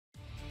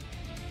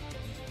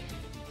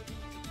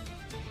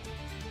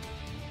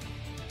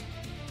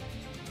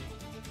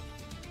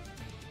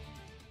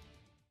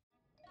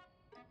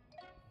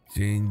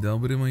Dzień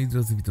dobry moi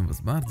drodzy, witam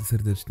was bardzo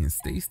serdecznie, z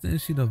tej strony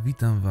Shiro,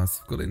 witam was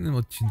w kolejnym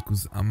odcinku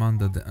z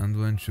Amanda the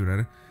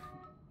Adventurer.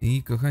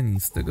 I kochani,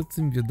 z tego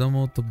co mi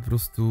wiadomo, to po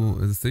prostu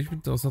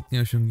zostaliśmy to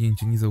ostatnie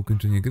osiągnięcie nie za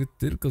ukończenie gry,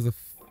 tylko za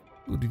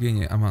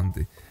urwienie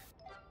Amandy.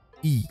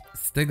 I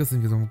z tego co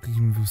mi wiadomo,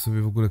 kliknijmy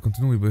sobie w ogóle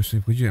kontynuuj, bo jeszcze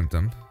nie wchodziłem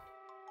tam.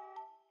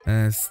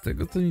 Z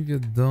tego co mi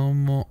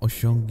wiadomo,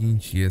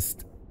 osiągnięć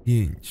jest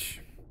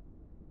 5.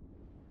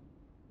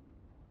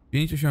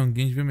 5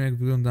 osiągnięć, wiemy jak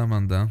wygląda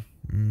Amanda.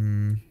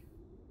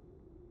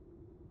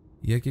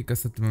 Jakie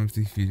kasety mamy w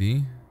tej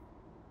chwili?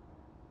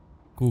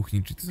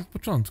 Kuchni, czyli to jest od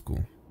początku.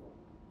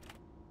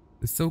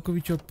 To jest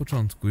całkowicie od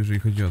początku, jeżeli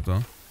chodzi o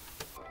to.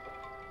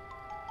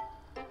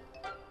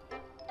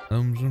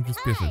 Ale możemy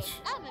przyspieszyć.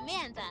 Hi, I'm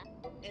Amanda.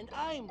 And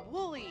I'm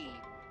Wooly.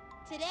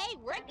 Today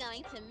we're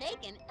going to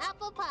make an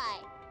apple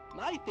pie.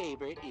 My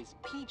favorite is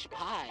peach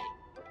pie.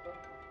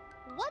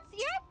 What's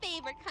your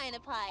favorite kind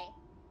of pie?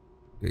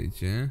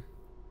 Czekajcie.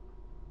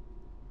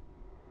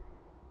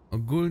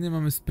 Ogólnie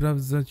mamy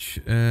sprawdzać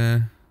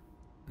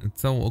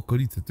całą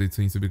okolicę tutaj,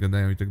 co oni sobie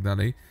gadają i tak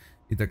dalej.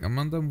 I tak,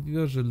 Amanda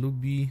mówiła, że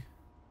lubi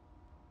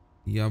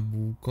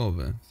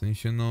jabłkowe. W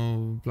sensie, no,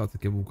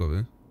 placek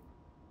jabłkowy.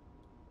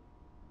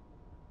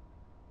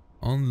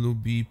 On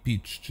lubi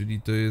peach,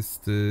 czyli to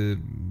jest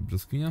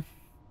brzoskwinia.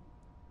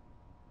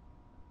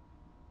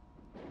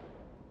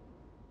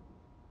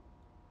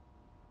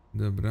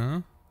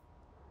 Dobra.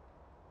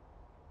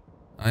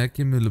 A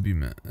jakie my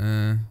lubimy?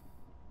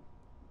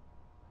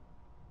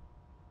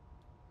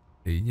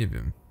 Ej, nie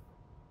wiem.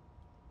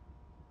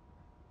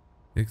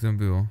 Jak tam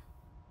było?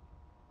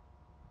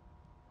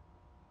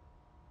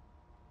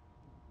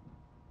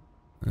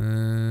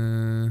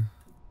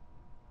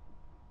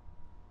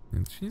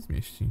 Nie, to się nie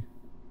zmieści.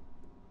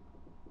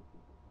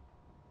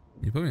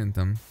 Nie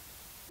pamiętam.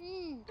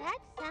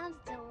 That sounds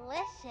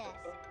delicious.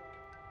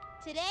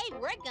 Today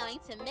we're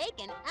going to make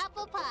an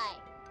apple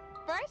pie.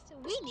 First,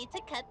 we need to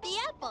cut the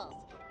apples.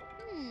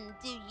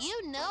 Do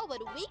you know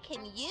what we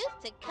can use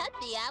to cut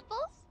the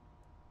apples?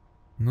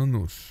 No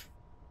nóż.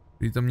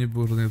 I tam nie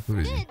było żadnej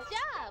odpowiedzi. Good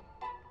job!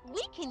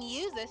 We can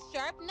use a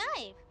sharp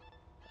knife.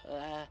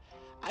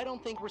 I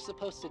don't think we're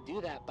supposed to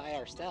do that by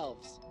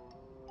ourselves.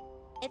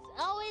 It's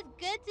always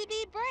good to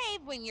be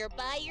brave when you're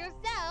by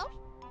yourself.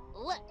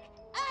 Look,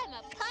 I'm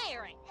a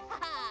pirate.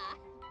 Haha.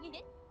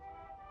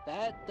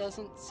 That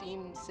doesn't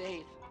seem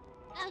safe.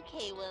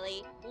 Okay,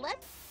 Willie,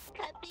 let's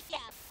cut the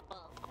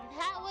apple.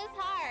 That was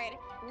hard.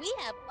 We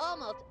have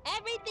almost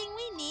everything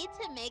we need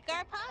to make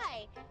our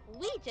pie.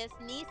 We just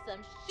need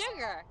some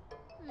sugar.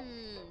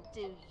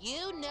 Do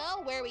you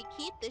know where we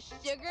keep the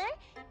sugar?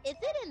 Is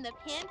it in the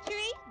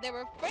pantry, the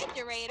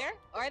refrigerator,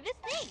 or the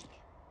sink?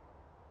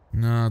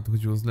 No, tu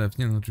chodziło o zlew.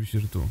 Nie, no oczywiście,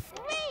 że tu.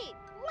 Great!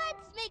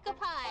 Let's make a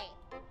pie!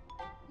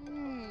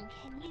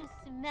 Can you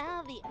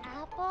smell the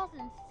apples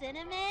and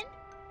cinnamon?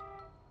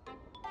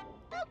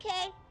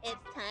 Okay,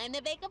 it's time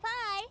to bake a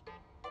pie.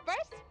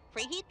 First,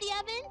 preheat the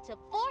oven to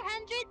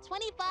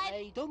 425.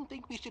 I don't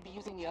think we should be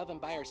using the oven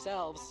by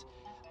ourselves.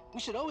 We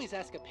should always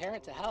ask a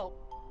parent to help.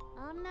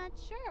 I'm not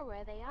sure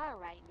where they are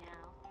right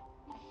now.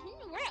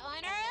 We're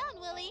on our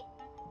own, Willie.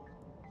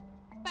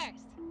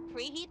 First,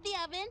 preheat the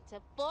oven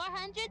to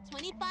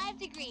 425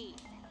 degrees.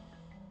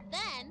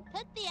 Then,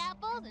 put the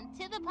apples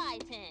into the pie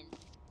tin.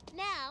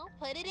 Now,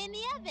 put it in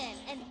the oven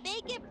and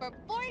bake it for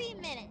 40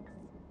 minutes.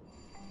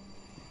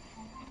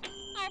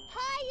 Our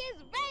pie is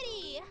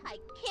ready! I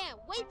can't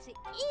wait to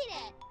eat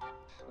it!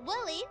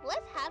 Willie,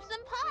 let's have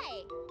some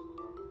pie!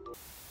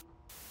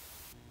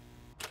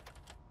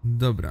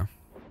 Dobra.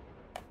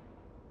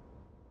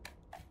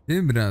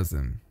 Tym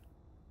razem,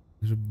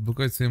 żeby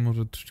pokazać sobie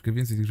może troszeczkę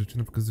więcej tych rzeczy,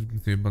 na przykład zrobimy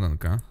sobie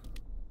bananka.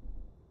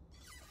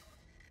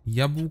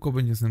 Jabłko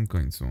będzie na samym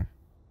końcu.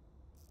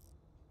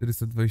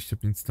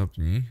 425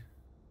 stopni.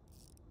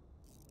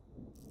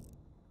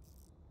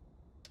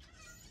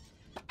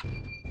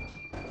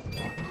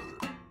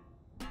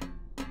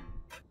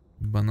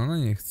 Banana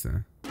nie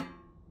chcę.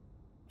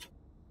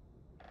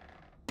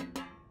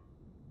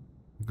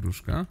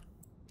 Gruszka.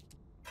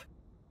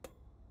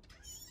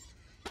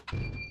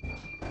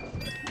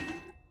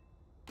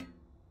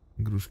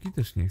 Gruszki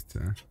też nie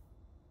chcę.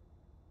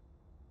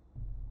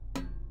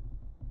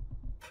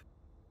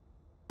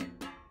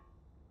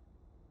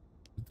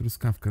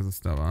 Truskawka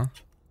została.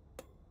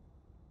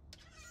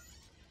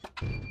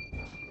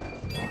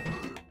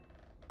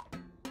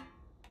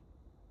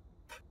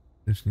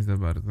 Też nie za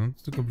bardzo. No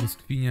to tylko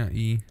brzoskwinia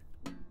i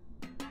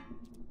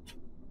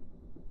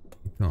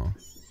to.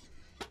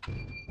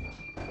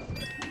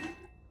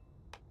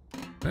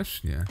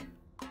 Też nie.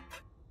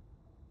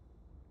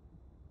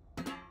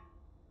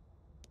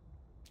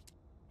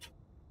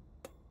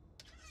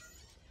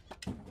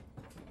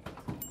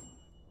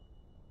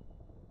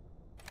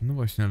 No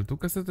właśnie, ale tu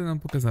kasetę nam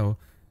pokazało.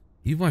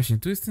 I właśnie,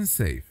 tu jest ten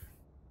save.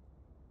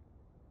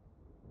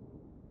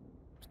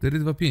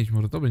 425,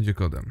 może to będzie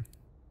kodem.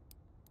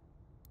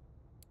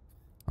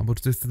 Albo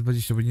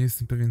 420, bo nie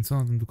jestem pewien, co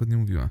ona tam dokładnie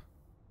mówiła.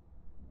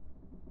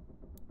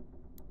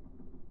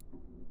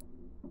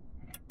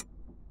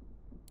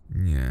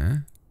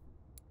 Nie.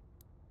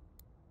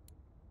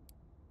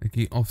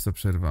 Jakiej owca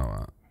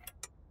przerwała.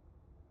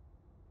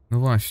 No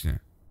właśnie.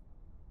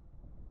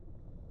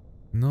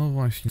 No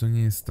właśnie, to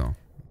nie jest to.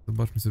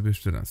 Zobaczmy sobie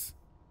jeszcze raz.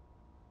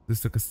 To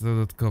jest to kaseta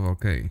dodatkowa,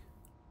 okej.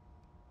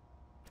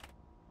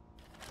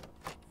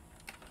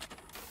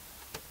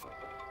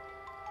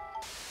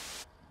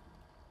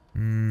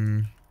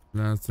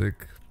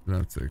 Placek,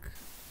 placek.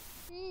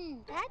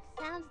 That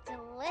sounds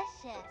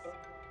delicious.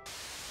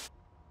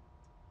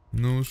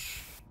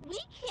 Nóż. We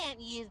can't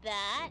use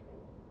that.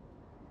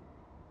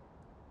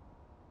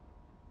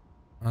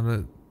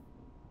 Ale...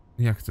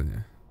 Jak to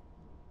nie?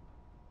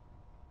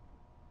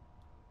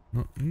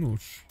 No,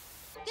 nóż.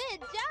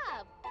 Good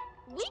job.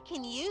 We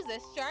can use a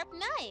sharp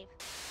knife.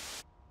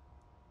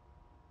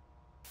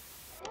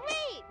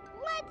 Great.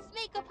 Let's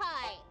make a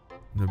pie.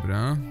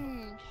 Dobra.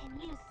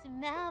 Can you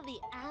smell the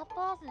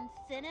apples and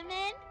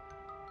cinnamon?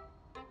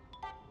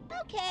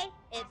 Okay,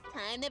 it's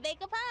time to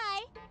bake a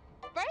pie.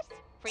 First,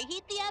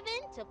 preheat the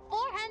oven to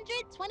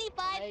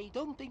 425. I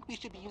don't think we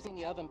should be using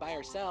the oven by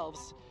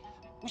ourselves.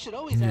 We should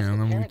always Nie, ask a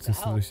ona mówi parent to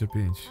help.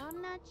 425.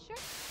 I'm not sure.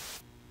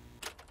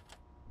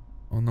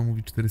 Ona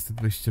mówi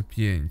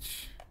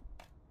 425.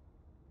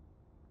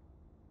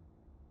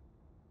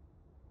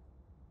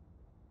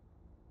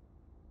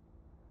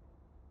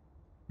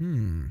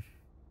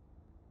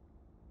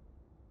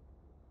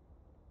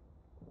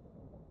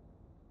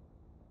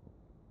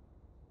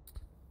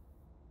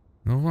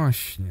 No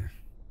właśnie.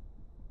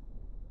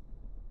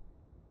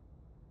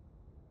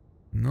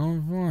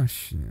 No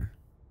właśnie.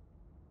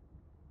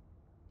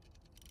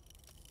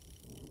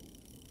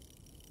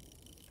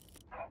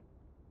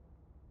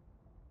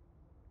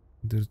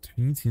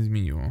 Tu nic nie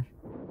zmieniło.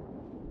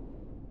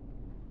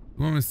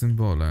 Tu mamy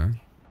symbole.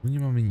 Tu nie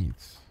mamy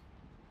nic.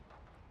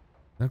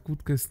 Ta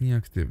kłódka jest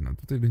nieaktywna.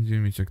 Tutaj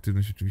będziemy mieć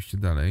aktywność oczywiście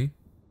dalej.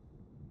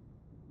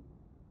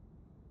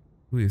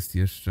 Tu jest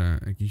jeszcze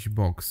jakiś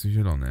boks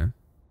zielony.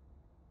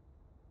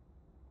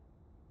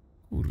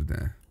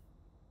 Kurde.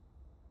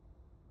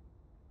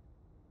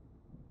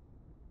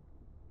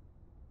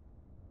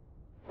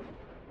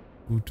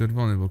 Był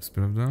czerwony boks,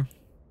 prawda?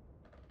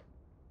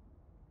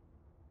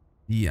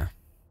 Ja.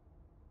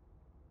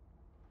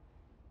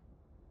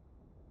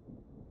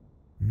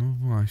 No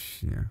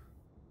właśnie.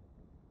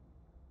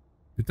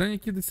 Pytanie,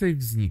 kiedy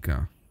save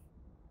znika?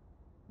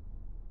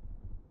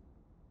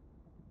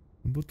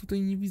 Bo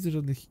tutaj nie widzę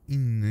żadnych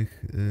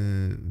innych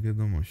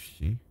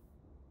wiadomości.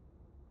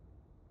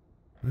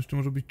 Jeszcze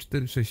może być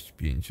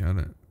 465,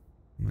 ale...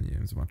 No nie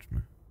wiem,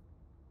 zobaczmy.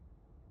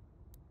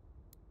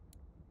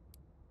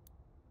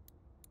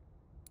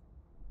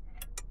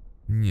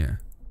 Nie.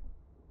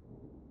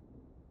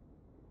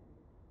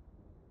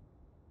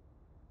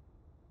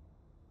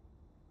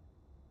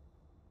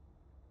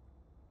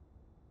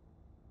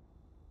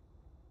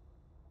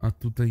 A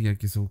tutaj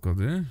jakie są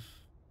kody?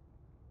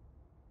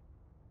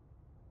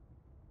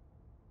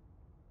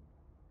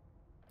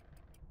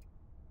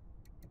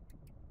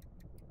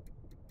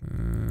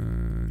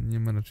 Nie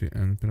ma raczej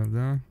N,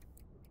 prawda?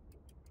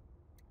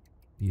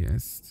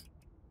 Jest.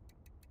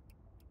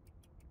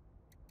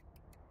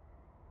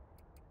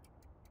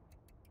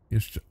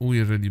 Jeszcze U,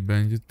 jeżeli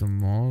będzie, to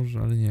może,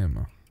 ale nie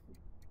ma.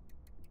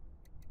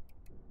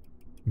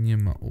 Nie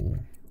ma U.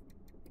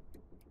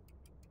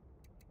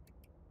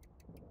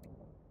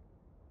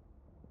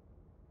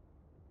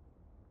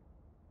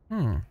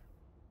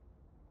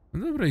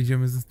 No dobra,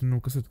 idziemy z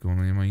następną kasetką,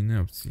 ona nie ma innej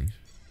opcji.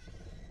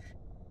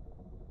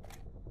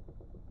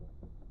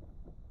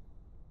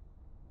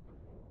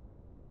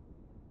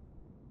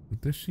 Tu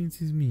też się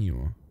nic nie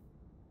zmieniło.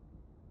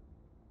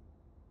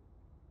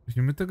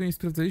 Właśnie my tego nie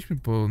sprawdzaliśmy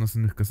po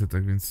następnych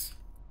kasetach, więc...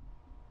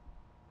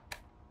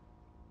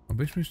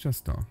 Obejrzmy jeszcze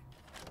raz to.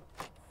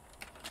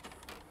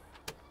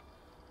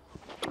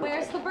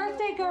 Where's the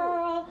birthday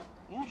girl?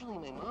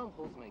 Usually my mom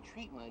holds my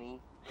treat money.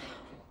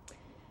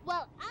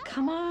 Well,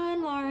 Come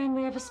on, Lauren,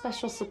 we have a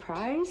special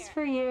surprise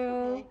for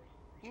you.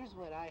 Here's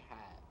what I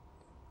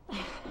had.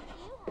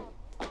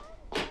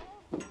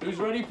 Who's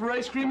ready for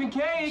ice cream and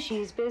cake?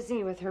 She's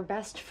busy with her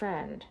best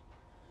friend.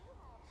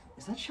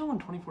 Is that show on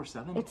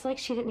 24/7? It's like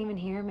she didn't even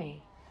hear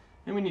me.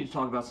 And we need to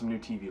talk about some new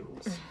TV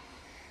rules.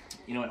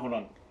 You know what? Hold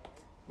on.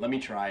 Let me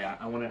try.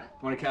 I want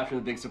to capture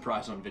the big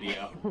surprise on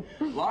video.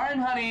 Lauren,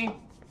 honey,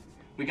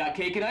 we got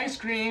cake and ice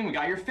cream. We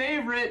got your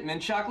favorite,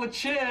 mint chocolate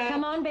chip.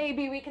 Come on,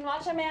 baby, we can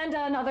watch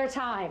Amanda another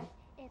time.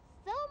 it's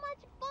so much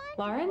fun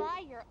Lauren? to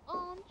buy your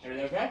own.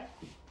 Everything okay?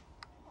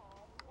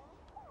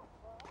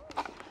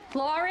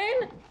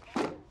 Lauren?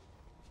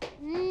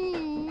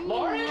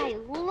 Lauren? I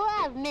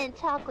love mint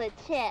chocolate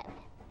chip.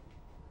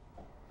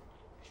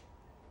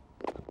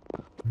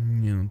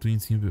 Nie no, tu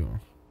nic nie było.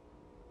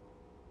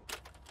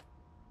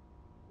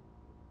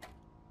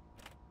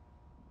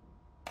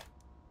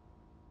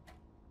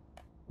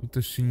 Tu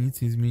też się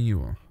nic nie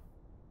zmieniło.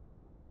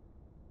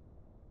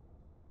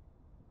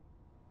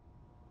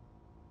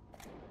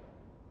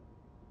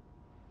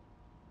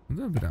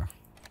 No dobra.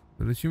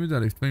 To lecimy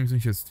dalej, w twoim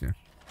sąsiedztwie.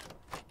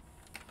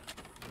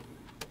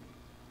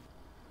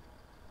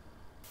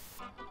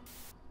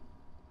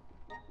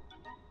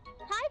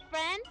 Hi,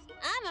 friends.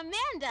 I'm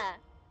Amanda.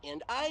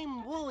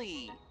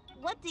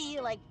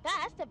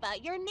 asked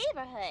about your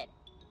neighborhood.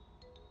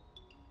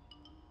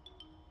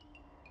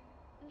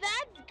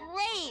 That's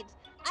great!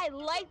 I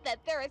like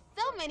that there are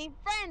so many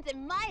friends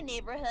in my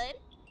neighborhood.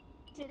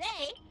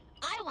 Today,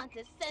 I want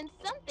to send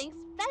something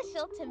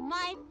special to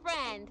my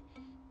friend.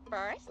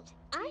 First,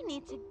 I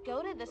need to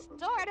go to the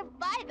store to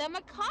buy them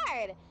a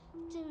card.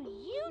 Do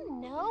you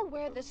know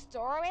where the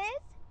store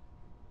is?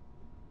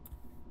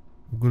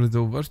 W ogóle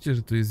zauważcie,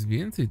 że tu jest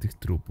więcej tych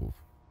trupów.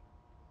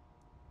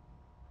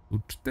 Tu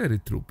 4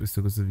 trupy z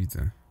tego co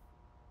widzę.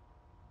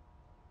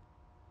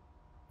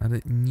 Ale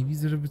nie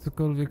widzę, żeby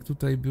cokolwiek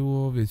tutaj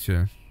było,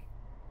 wiecie,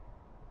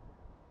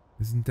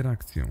 z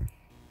interakcją.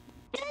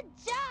 Good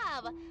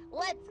job!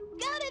 Let's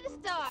go to the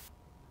store!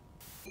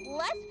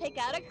 Let's pick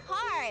out a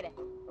card.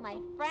 My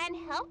friend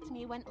helped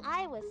me when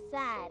I was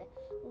sad.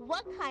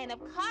 What kind of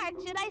card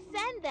should I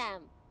send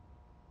them?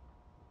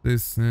 To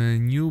jest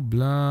New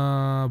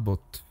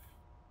Blabot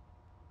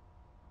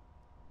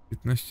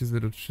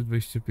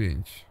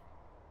 150325.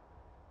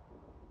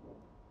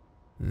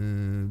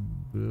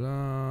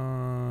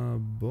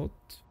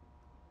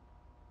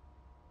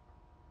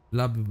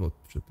 Blabbot,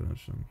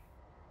 przepraszam.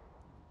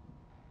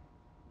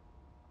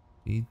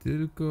 I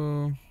tylko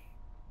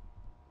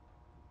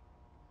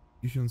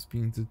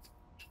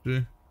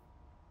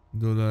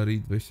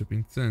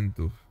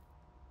 $1503.25.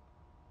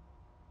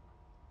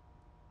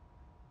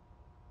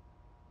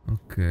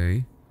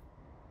 Okej.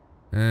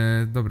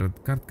 Dobra,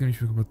 kartkę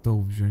mieliśmy chyba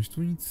tą wziąć.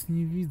 Tu nic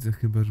nie widzę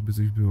chyba, żeby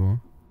coś było.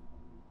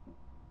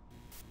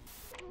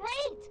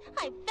 Great!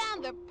 I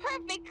found the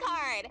perfect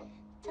card!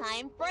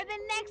 Time for the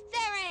next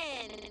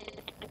errand!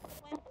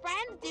 When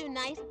friends do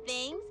nice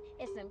things,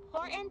 it's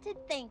important to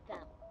thank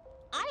them.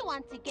 I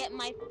want to get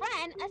my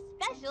friend a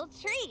special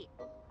treat.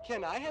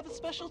 Can I have a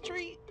special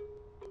treat?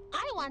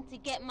 I want to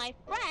get my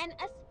friend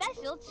a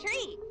special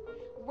treat.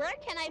 Where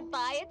can I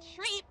buy a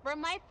treat for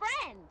my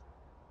friend?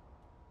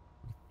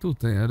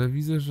 Tutaj, ale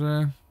widzę,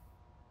 że...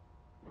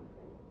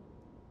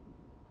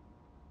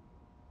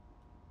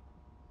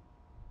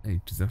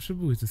 Ej, czy zawsze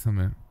były te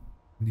same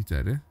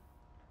litery?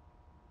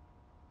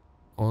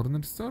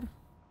 Corner Store?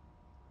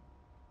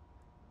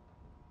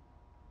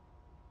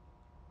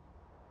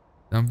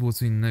 Tam było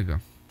co innego.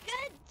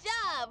 Good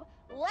job!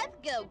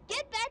 Let's go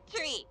get that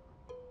treat!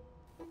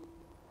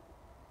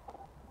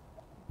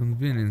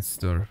 Convenience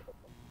Store.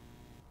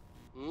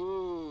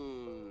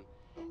 Mmm.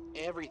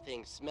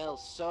 Everything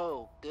smells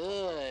so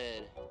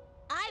good.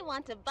 I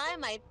want to buy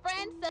my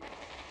friend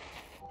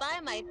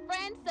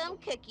some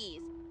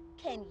cookies.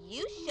 Can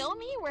you show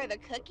me where the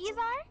cookies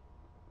are?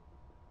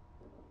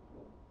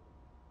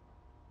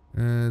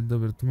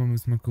 Dobra, tu mamy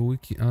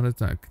smakołyki, ale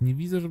tak, nie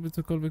widzę, żeby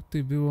cokolwiek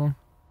tutaj było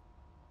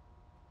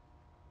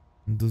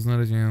do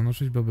znalezienia. No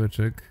 6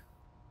 babeczek.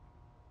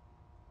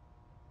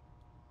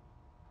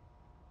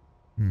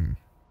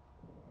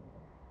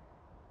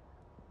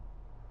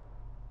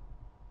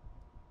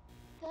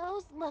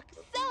 Those look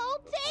so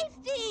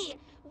tasty!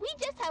 We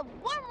just have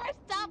one more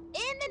stop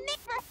in the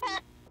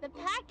neighborhood. The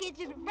package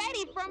is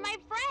ready for my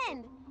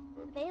friend.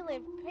 They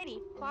live pretty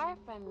far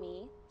from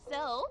me,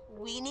 so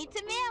we need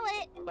to mail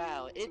it.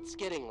 Wow, it's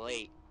getting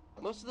late.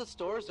 Most of the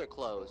stores are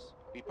closed.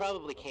 We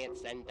probably can't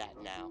send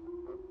that now.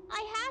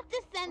 I have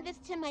to send this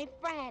to my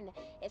friend.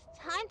 It's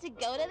time to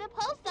go to the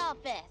post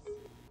office.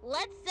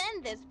 Let's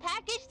send this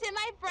package to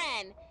my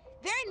friend.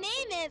 Their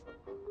name is...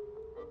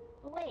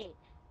 Wait,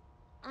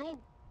 I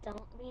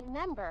don't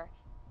remember.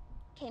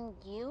 Can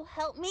you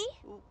help me?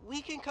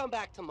 We can come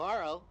back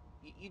tomorrow.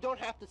 You don't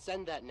have to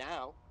send that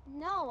now.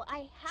 No,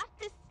 I have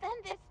to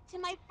send this to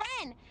my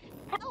friend.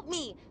 Help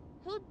me.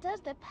 Who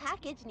does the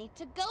package need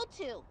to go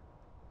to?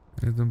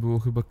 Tam było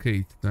chyba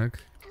Kate, tak?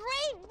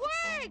 Great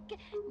work!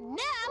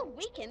 Now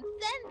we can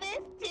send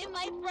this to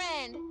my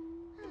friend.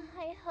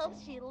 I hope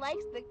she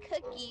likes the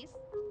cookies.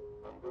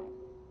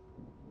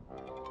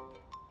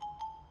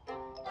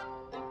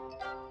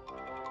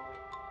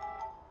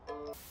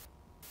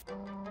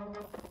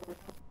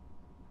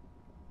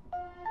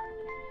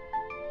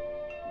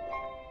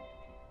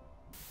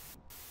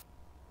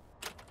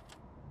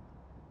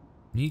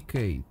 I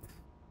Kate.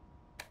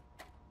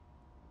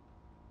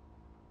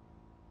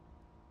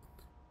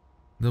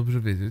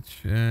 Dobrze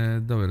wiedzieć.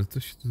 Dobra,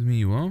 coś się tu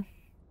zmieniło.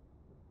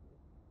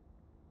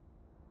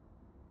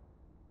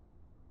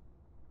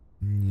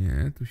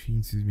 Nie, tu się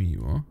nic nie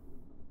zmieniło.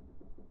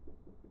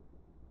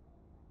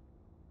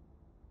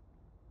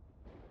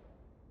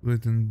 Tutaj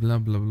ten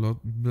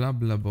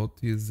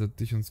blablabot jest za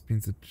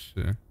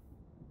 1503.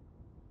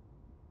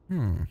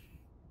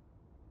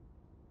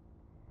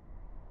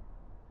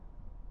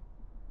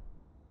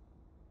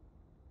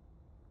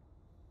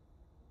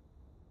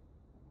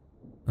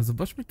 A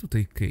zobaczmy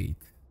tutaj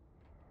Kate.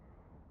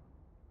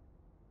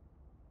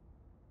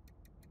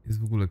 Jest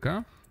w ogóle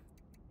K?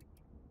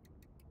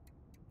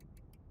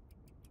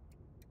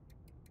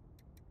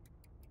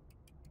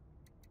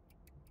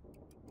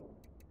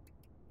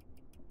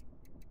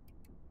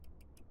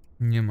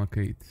 Nie ma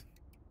Kate.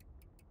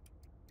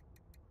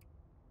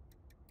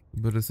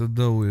 Biorę z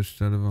dołu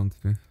jeszcze, ale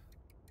wątpię.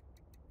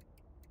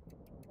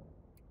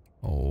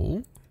 O.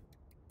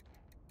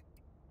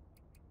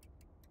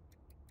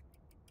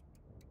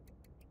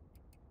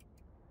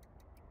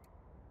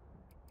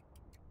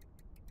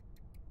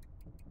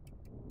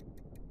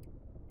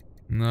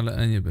 No ale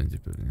E nie będzie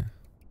pewnie.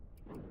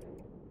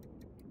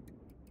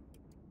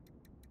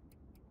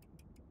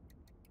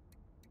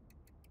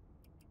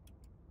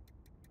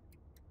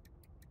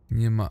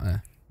 Nie ma E.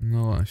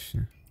 No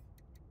właśnie.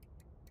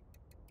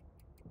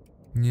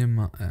 Nie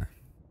ma E.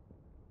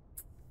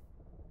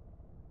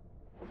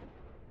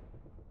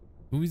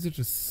 Tu widzę,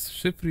 że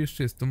szyfr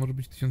jeszcze jest. To może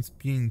być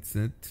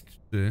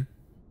 1503.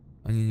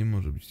 A nie, nie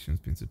może być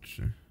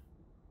 1503.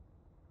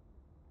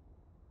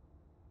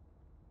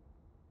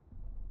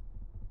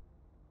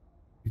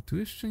 I tu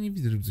jeszcze nie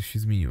widzę, żeby coś się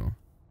zmieniło.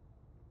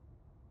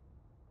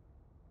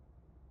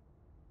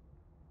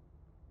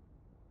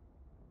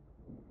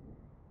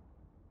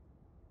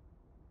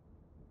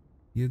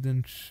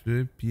 Jeden,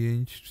 3,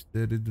 5,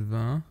 4,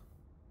 2.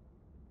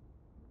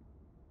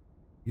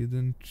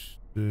 1,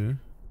 3.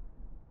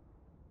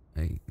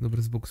 Ej,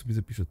 dobra, z boku sobie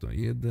zapiszę to.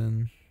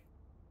 1,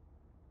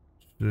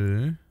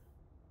 3,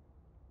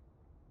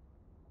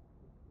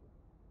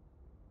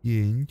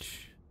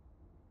 5,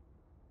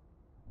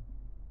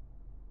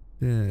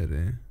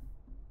 4,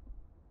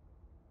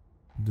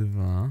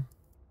 2,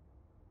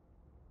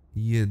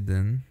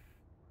 1,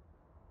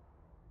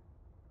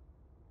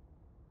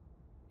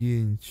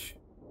 5,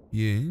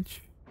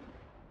 5.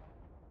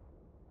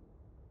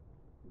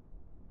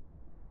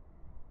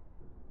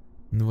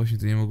 No właśnie,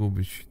 to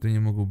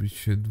nie mogą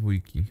być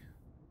dwójki.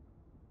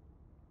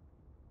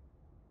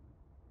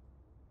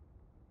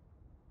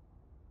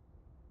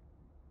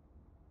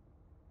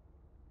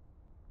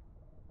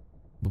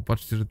 Bo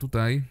patrzcie, że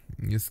tutaj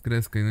jest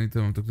kreska, no i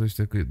to mam to ktoś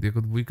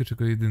jako dwójkę czy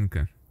jako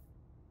jedynkę.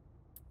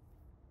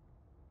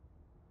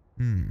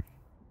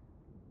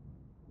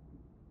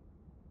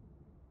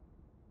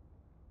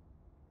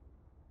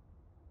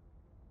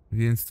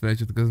 Więc twoja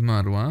ciotka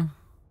zmarła.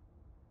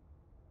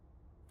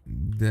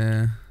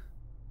 The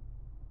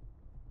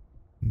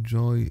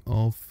joy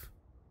of...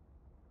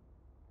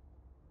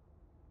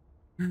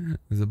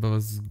 Zabawa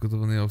z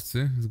gotowanej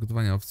owcy, z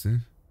gotowania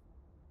owcy.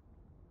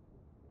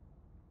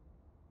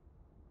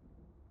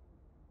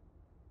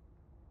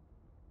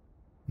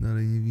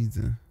 Dalej nie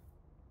widzę.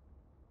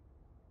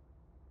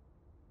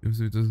 Chciałbym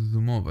sobie to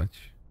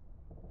zoomować.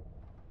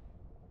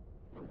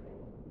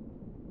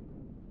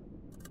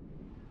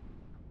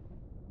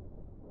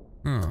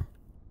 A.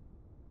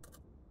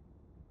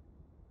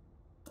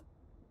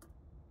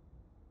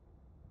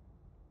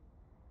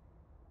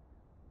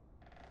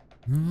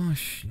 No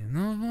właśnie,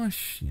 no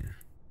właśnie.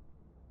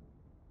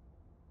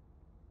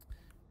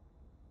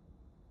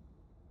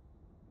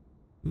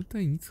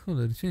 Tutaj nic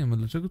cholercie nie ma.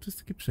 Dlaczego to jest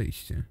takie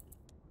przejście?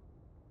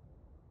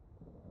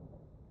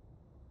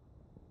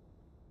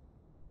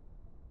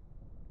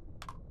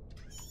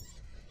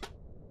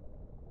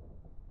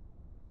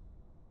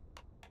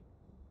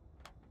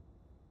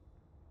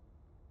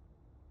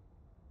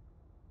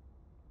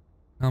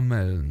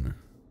 Ameln.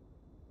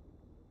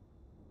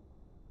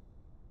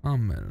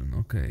 Ameln,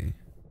 okej.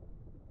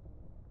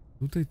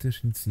 Tutaj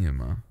też nic nie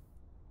ma.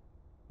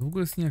 To w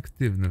ogóle jest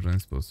nieaktywne w żaden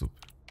sposób.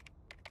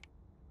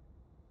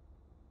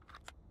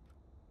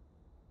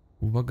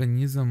 Uwaga,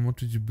 nie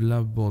zamoczyć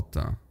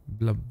blabota.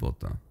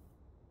 Blabota.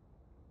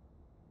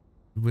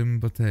 Próbujemy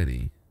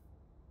baterii.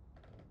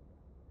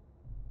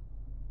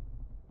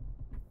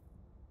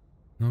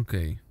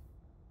 Okej.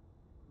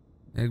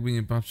 Jakby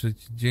nie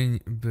patrzeć, dzień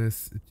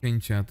bez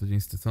cięcia to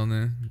dzień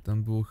stracony.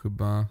 Tam było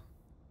chyba...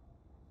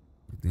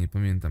 Nie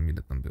pamiętam,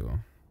 ile tam było.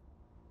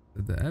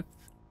 PDF?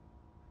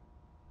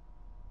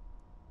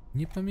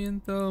 Nie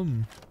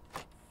pamiętam.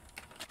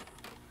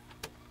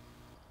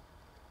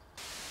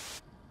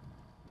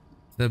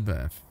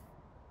 CBF.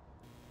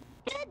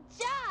 Good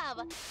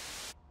job!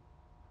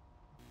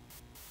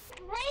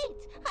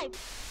 Great!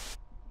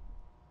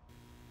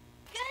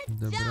 Good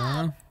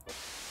Dobra. job!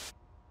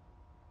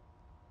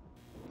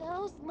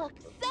 Those look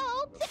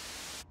so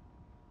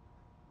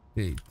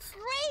Kate.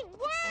 great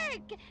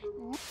work!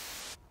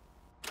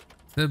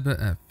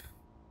 CBF.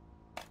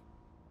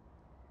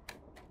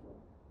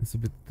 Ja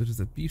sobie to też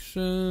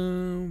zapiszę,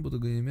 bo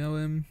tego nie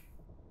miałem.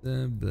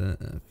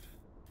 CBF.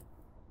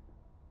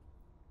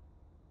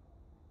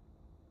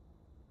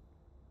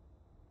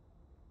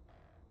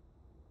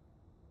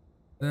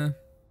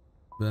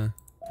 CBF.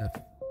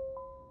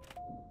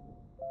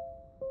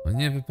 O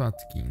nie,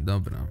 wypadki,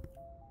 dobra.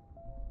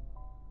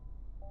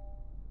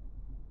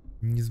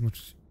 Nie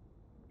zmoczyć.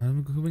 Ale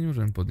my go chyba nie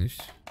możemy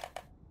podnieść.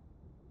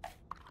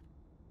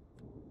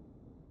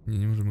 Nie,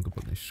 nie możemy go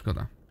podnieść,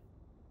 szkoda.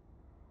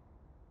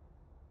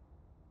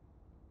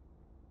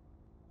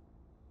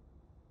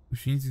 Tu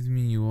się nic nie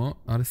zmieniło,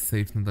 ale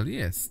safe nadal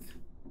jest.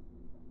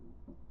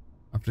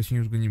 A wcześniej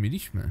już go nie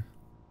mieliśmy.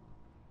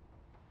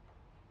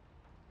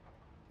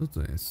 Co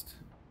to jest?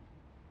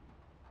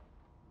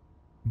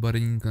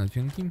 Baryninka na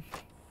cienkim?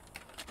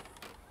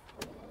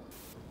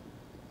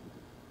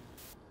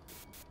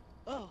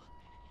 Oh,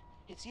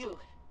 it's you.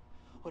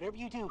 Whatever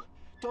you do,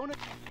 don't...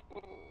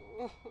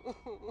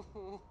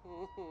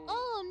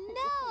 Oh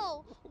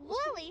no!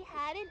 Wooly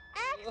had an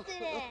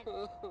accident!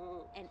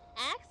 An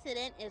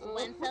accident is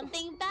when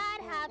something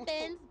bad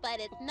happens, but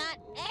it's not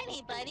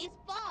anybody's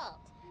fault.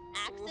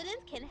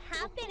 Accidents can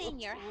happen in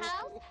your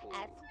house,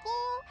 at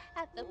school,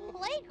 at the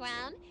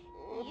playground.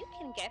 You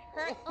can get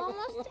hurt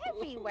almost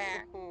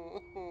everywhere.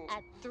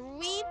 At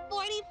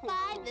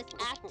 3:45 this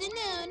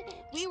afternoon,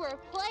 we were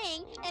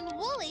playing and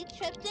Wooly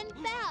tripped and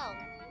fell.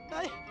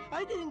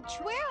 I didn't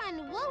Where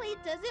on Wooly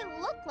does it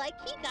look like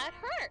he got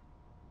hurt?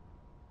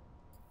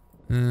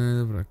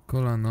 Dobra,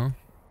 kolano.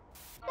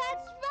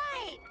 That's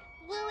right!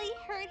 Wooly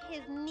hurt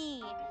his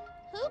knee.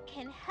 Who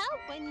can help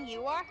when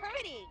you are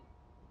hurting?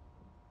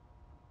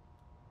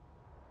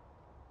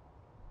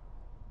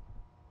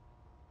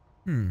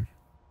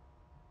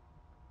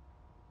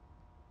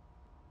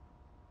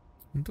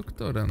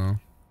 Doktora, no.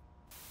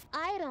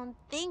 I don't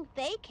think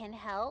they can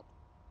help.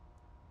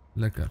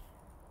 Lekarz.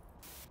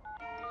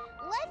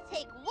 Let's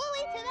take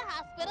Wooly to the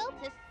hospital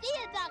to see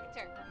a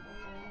doctor.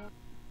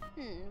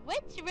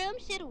 Which room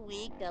should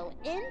we go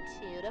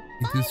into to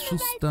I to find jest the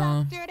right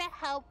doctor to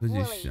help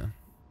Wooly? 6:20.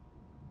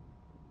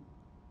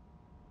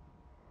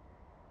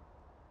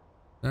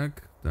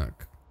 Tak,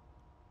 tak.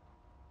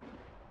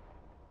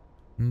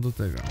 No do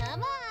tego.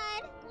 Come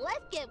on,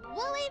 let's get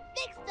Wooly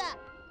fixed up.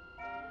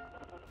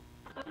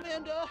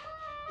 Amanda,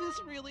 this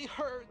really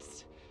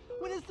hurts.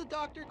 When is the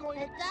doctor going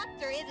The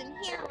doctor isn't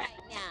here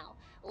right now.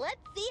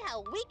 Let's see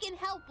how we can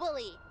help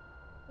Wooly.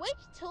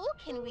 Which tool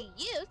can we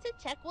use to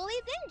check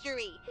Wooly's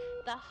injury?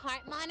 The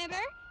heart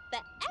monitor,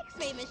 the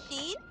x-ray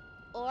machine,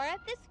 or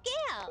the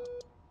scale?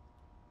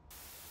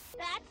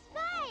 That's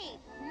right!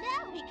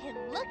 Now we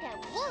can look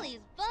at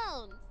Wooly's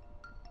bones.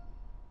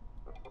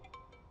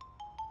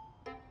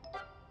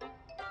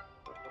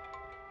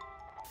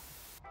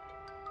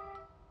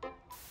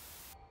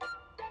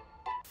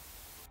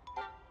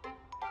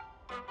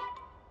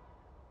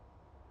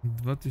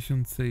 W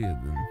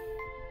 2001.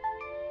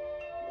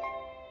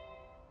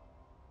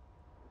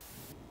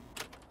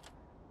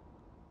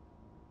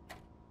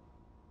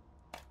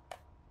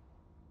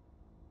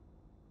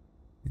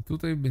 I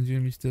tutaj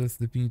będziemy mieć teraz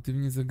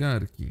definitywnie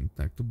zegarki.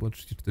 Tak, to było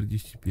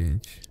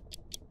 3:45.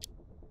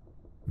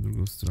 W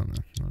drugą stronę,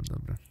 no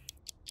dobra.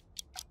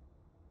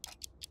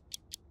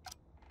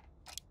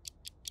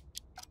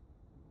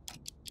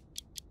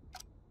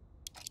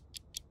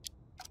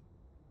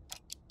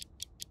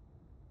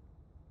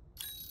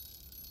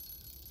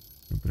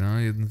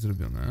 Dobra, jedno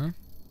zrobione.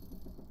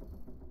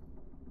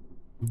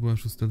 Tu była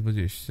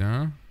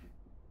 6:20.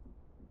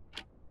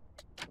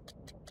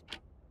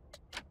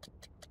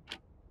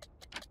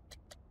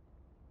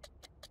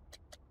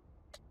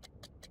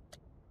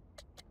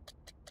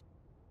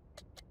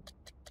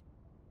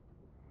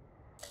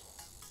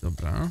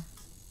 Dobra.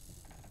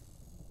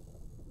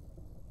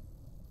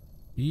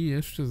 I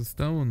jeszcze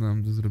zostało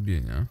nam do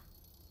zrobienia.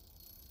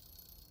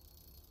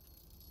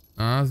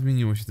 A,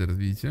 zmieniło się teraz,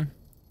 widzicie?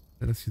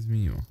 Teraz się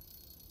zmieniło.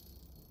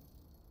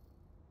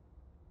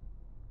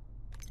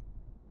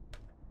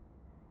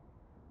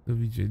 To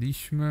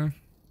widzieliśmy.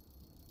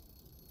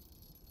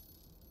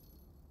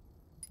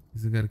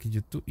 Zegarek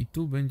idzie tu i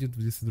tu będzie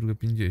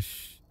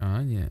 22:50.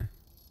 A nie.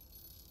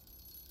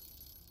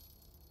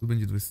 Tu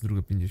będzie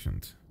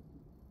 22:50.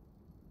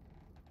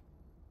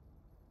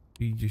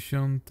 I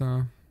 10.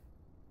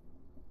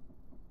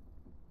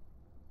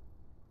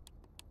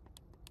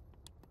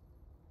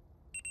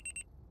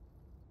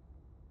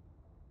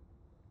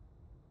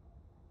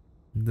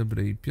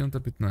 Dobra, i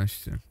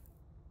 5:15.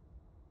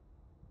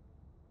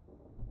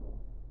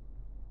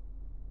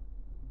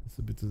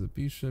 Sobie to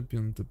zapiszę.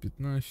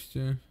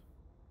 5:15.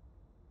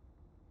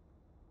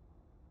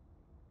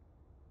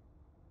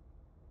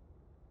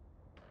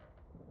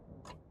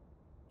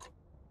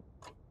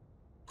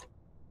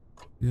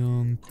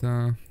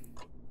 Piąta.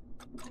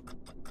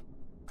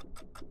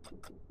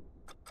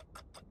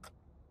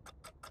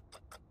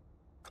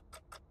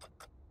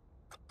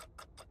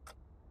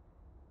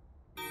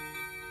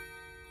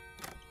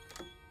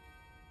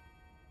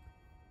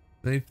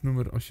 Safe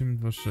numer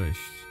 826.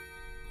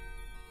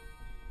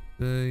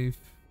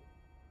 Safe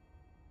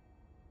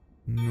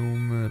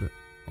numer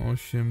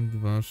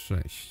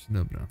 826.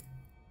 Dobra.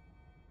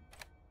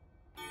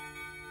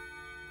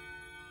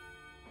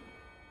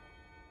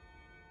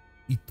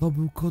 I to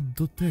był kod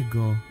do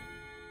tego.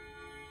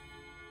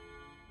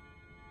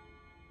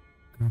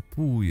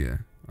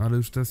 Kapuję. Ale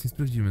już teraz nie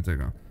sprawdzimy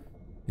tego.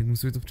 Jakbym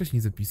sobie to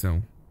wcześniej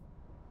zapisał.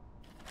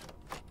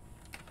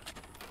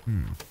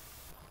 And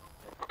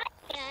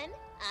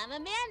I'm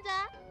Amanda.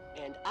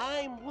 And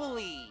I'm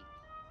Wooly.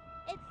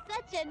 It's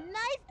such a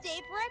nice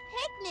day for a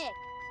picnic.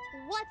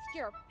 What's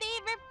your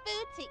favorite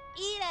food to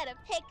eat at a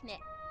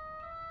picnic?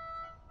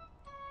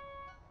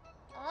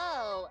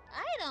 Oh,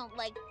 I don't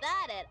like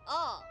that at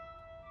all.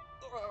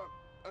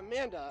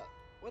 Amanda,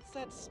 what's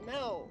that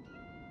smell?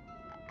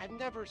 I've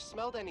never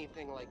smelled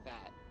anything like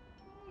that.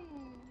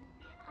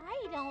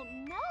 I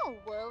don't know,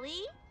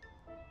 Wooly.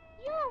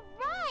 You're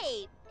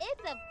right.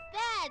 It's a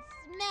bad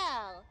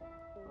smell.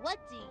 What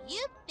do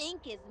you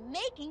think is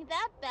making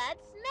that bad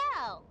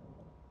smell?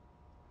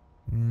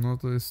 No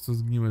to jest to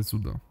zgniłe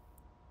cudo.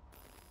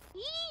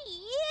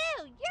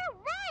 You're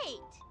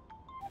right.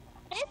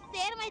 This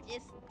sandwich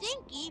is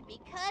stinky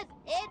because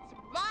it's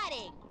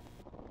rotting.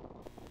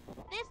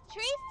 this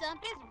tree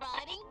stump is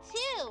rotting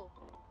too.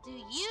 Do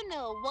you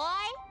know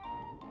why?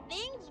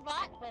 Things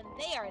rot when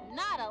they are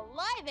not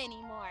alive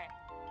anymore.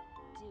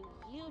 Do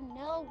you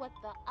know what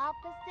the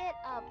opposite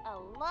of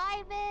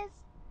alive is?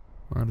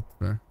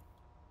 Martwe.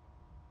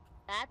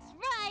 That's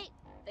right.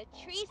 The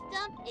tree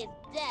stump is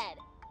dead.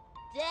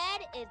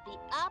 Dead is the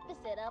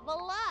opposite of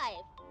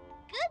alive.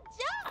 Good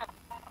job!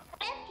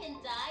 Plants can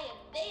die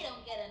if they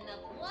don't get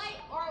enough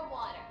light or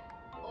water,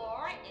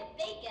 or if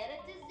they get a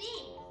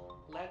disease.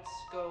 Let's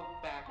go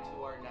back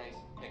to our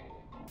nice picnic.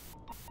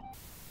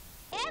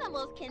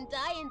 Animals can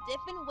die in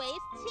different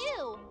ways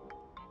too.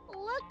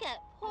 Look at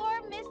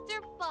poor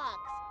Mr. Fox.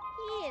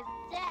 He is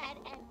dead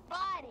and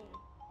rotting.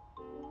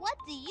 What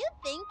do you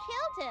think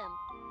killed him?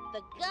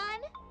 The gun,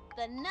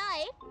 the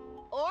knife,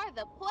 or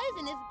the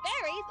poisonous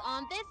berries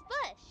on this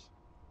bush?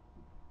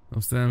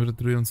 Obstawiam, że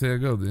trujące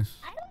jagody.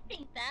 I don't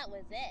think that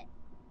was it.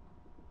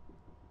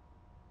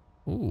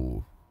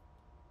 Uuu.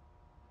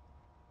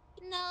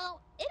 No,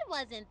 it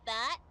wasn't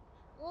that.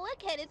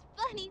 Look at his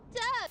funny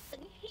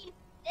tongue. He's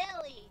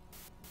silly.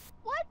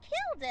 What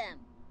killed him?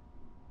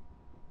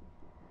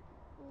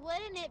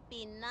 Wouldn't it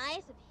be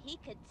nice if he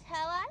could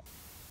tell us?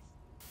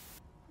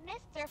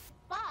 Mr.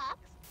 Fox,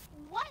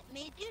 what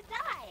made you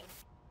die?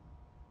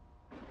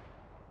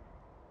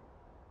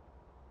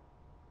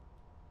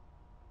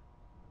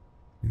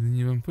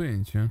 Nie mam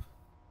pojęcia.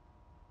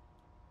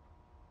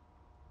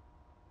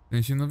 W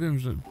sensie, no wiem,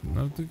 że...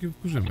 No, takie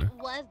wkurzymy.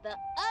 It was the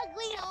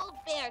ugly old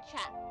bear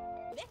trap.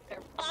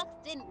 Mr. Fox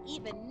didn't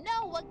even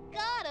know what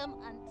got him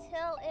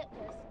until it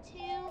was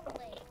too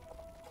late.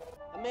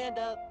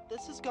 Amanda,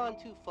 this has gone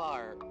too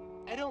far.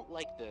 I don't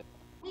like this.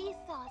 We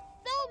saw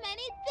so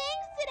many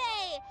things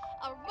today!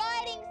 A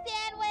rotting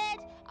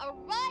sandwich, a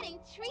rotting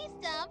tree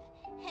stump,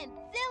 and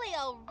silly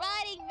old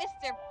rotting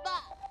Mr.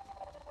 Fox.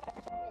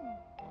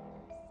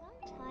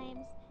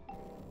 Sometimes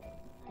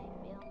I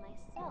feel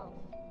myself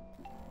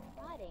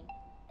rotting,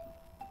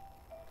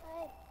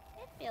 but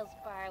it feels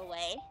far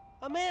away.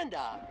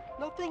 Amanda,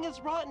 nothing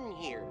is rotten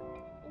here.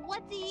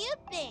 What do you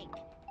think?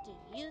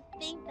 Do you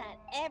think that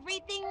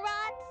everything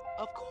rots?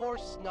 Of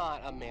course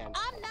not, Amanda.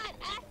 I'm not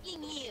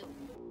asking you.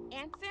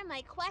 Answer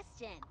my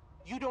question.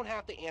 You don't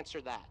have to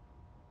answer that.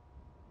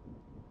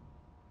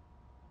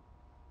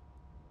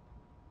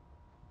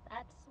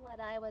 That's what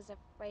I was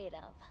afraid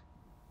of.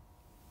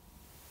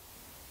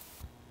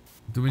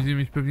 Tu będziemy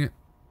mieć pewnie...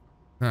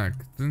 Tak,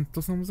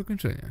 to samo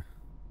zakończenie.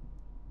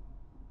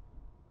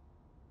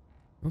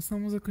 To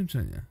samo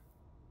zakończenie.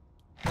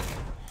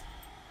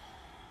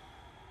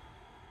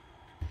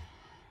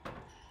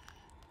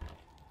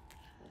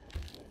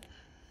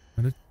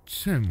 Ale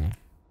czemu?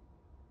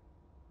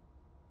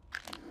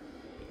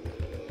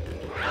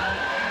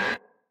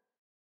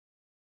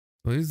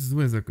 To jest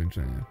złe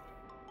zakończenie.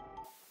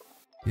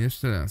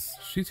 Jeszcze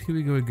raz. Shit, here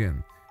we go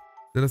again.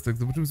 Teraz tak,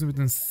 zobaczymy sobie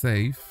ten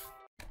save.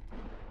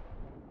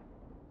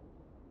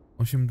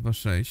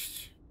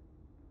 826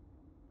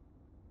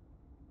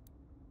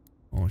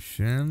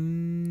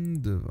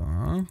 8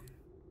 2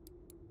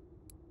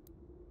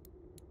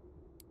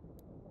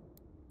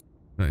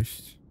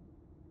 6.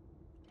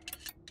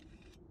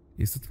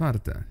 Jest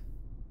otwarte.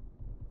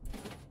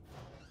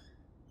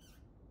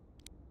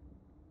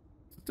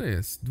 Co to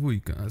jest?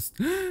 Dwójka.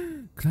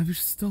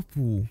 Klawisz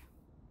stopu.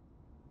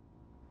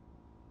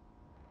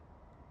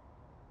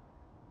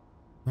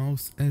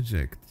 Mouse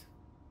eject.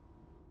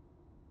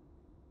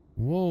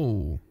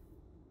 Wow.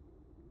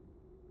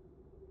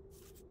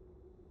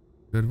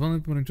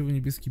 Czerwony, pomarańczowy,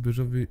 niebieski,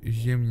 beżowy,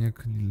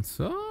 ziemniak, lil.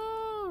 Co?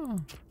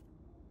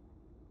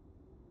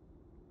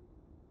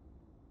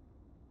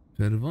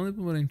 Czerwony,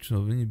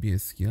 pomarańczowy,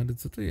 niebieski, ale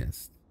co to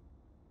jest?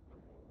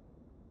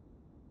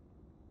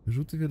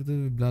 Żółty,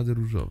 fioletowy, blady,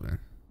 różowy.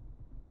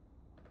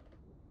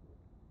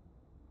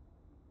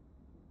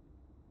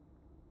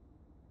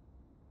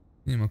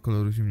 Nie ma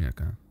koloru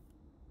ziemniaka.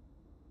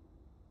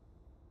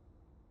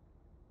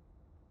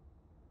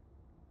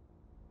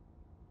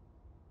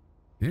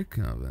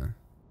 Ciekawe.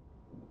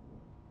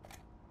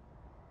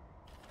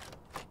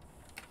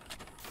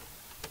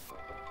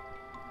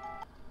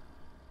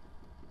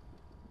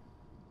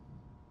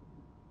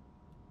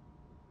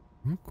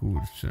 O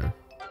kurczę.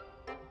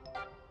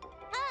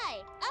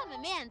 Hi, I'm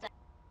Amanda.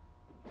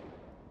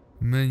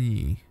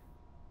 Menu.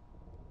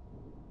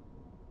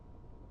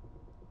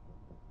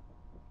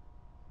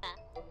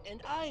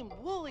 And I'm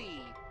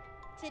Wooly.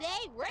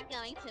 Today we're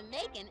going to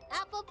make an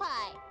apple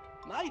pie.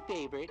 My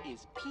favorite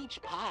is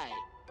peach pie.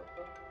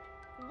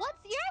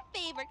 What's your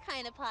favorite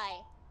kind of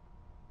pie?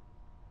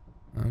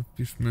 A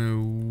wpiszmy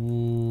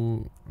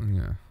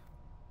Nie.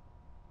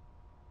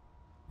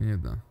 Nie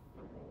da.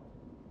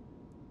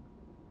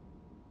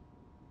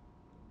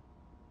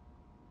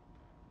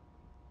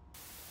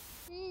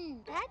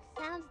 That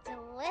sounds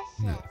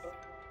delicious.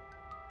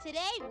 Today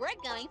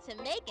we're going to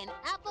make an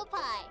apple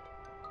pie.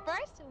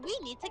 First, we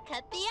need to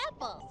cut the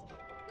apples.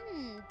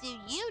 Do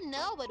you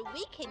know what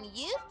we can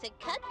use to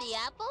cut the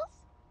apples?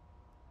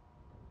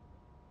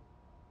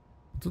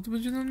 To tu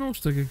będzie na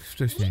nóż, tak jak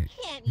wcześniej. We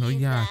can't No use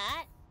jak?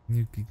 that.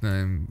 Nie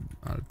kliknąłem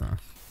alta.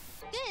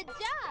 Good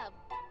job.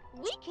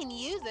 We can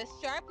use a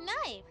sharp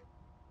knife.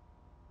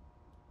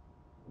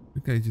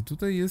 Czekajcie,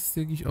 tutaj jest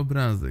jakiś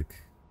obrazek.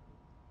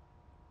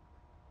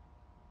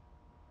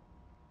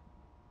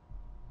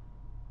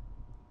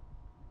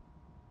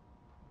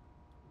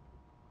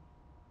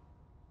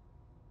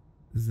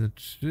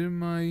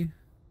 Zatrzymaj.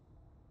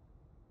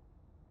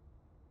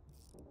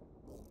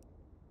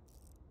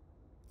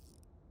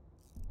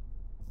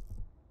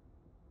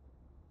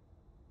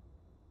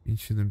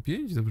 Pięć, 7,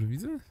 5, dobrze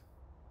widzę?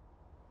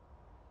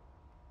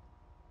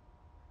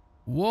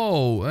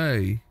 Wow,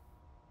 ej.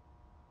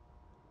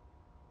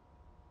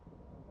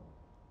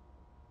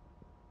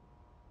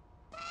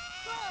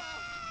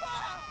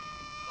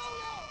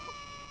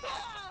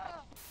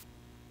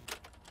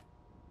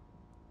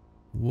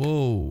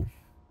 Wow.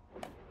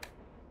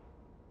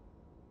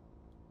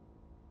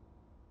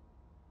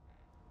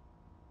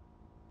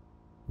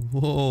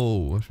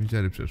 Wow, aż mi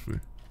ciary przeszły.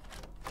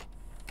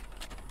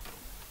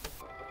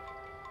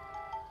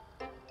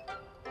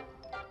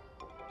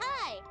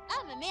 Hi,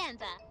 I'm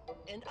Amanda.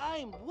 And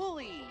I'm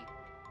Wooly.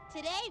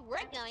 Today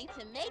we're going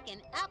to make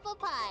an apple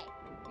pie.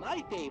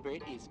 My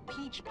favorite is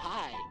peach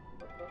pie.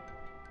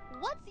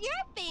 What's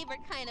your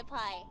favorite kind of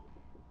pie?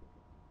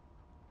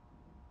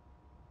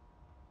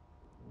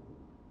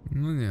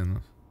 No nie no.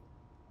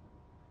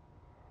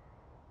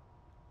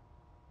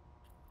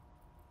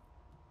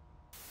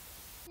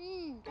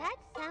 That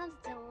sounds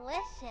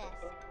delicious.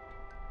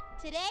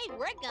 Today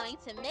we're going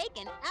to make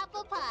an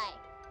apple pie.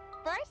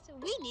 First,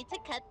 we need to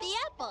cut the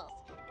apples.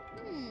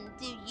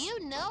 Do you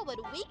know what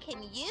we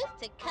can use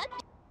to cut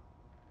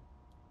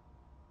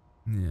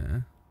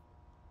Nie.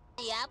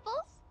 the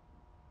apples?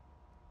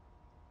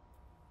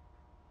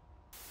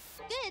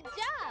 Good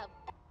job!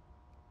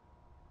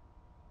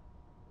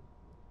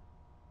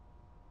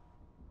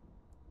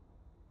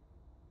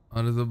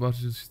 Ale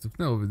zobaczcie, że się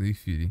cofnęło w jednej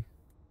chwili.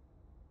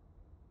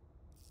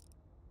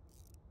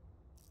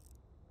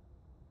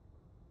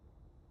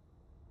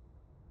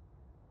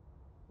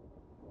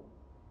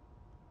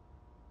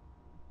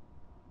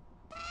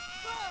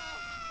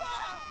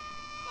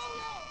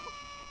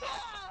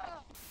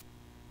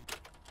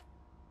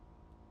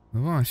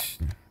 No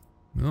właśnie.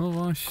 No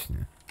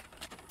właśnie.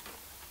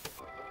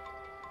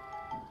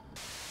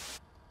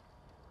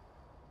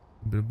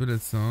 Byle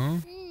co?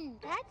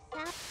 That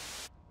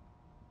sounds...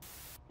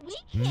 We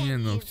can't Nie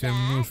no, use chciałem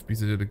that. nóż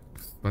wpisać, ale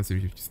spacja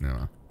mi się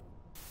wcisnęła.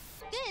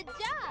 Good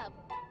job!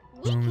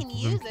 We Mamy can tu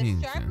use a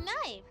zamknięcie. sharp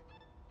knife.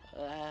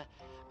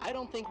 I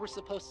don't think we're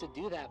supposed to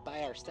do that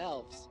by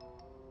ourselves.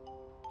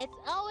 It's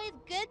always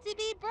good to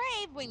be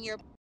brave when you're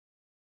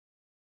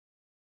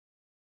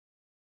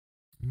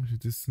Może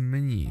to jest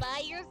menu.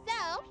 by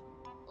yourself.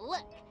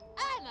 Look,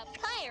 I'm a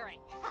pirate.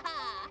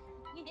 Haha.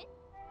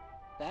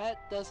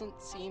 That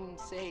doesn't seem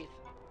safe.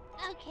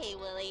 Okay,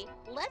 Willie,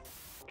 let's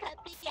cut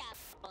the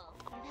apple.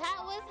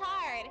 That was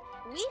hard.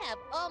 We have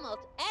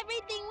almost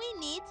everything we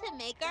need to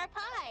make our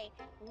pie.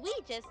 We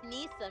just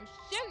need some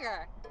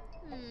sugar.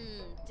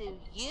 Do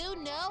you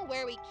know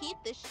where we keep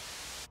the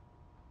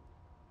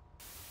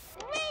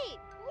Wait,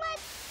 what?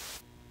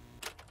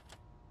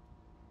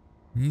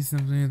 Nic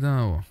nam to nie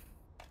dało.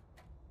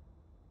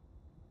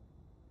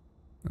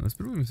 Ale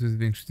spróbujmy sobie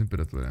zwiększyć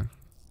temperaturę.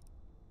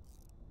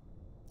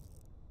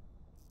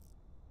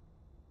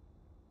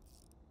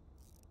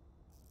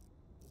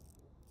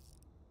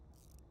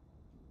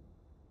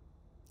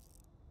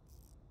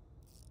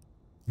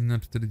 Na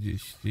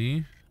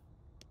 40.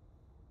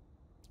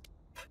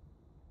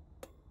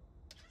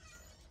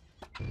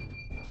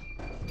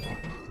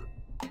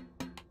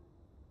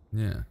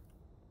 Nie.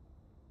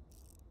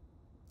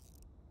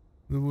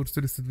 To było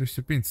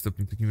 425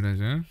 stopni w takim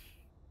razie.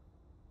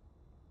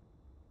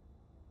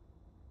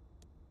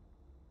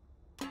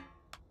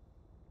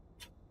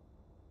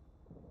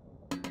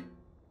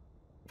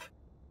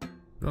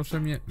 Proszę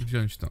mnie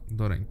wziąć to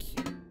do ręki.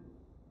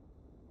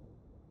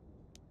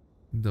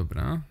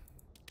 Dobra.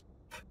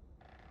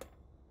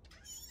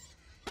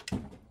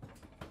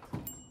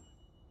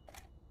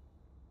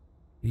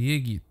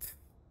 Jegit.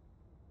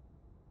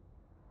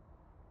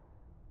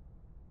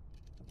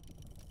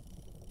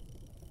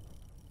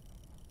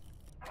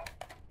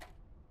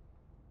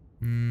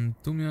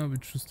 Tu miało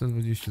być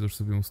 320, to już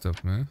sobie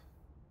ustawmy.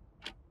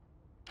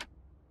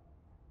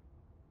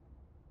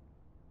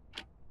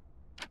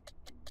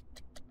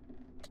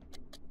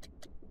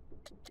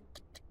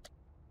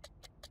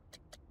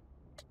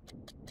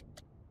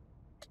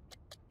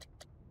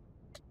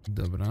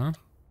 Dobra.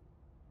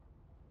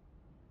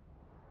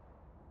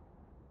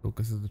 Tą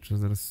kasetę trzeba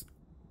zaraz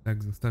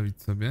tak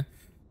zostawić sobie.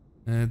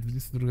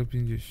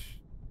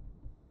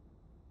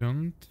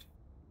 22:50.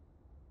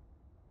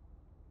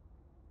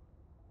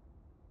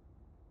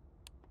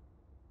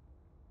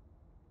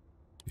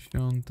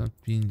 Dziesiąta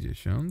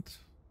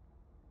 50.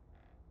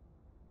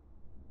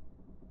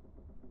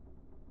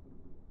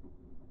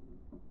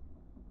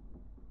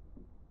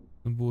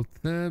 To było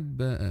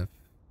CBF.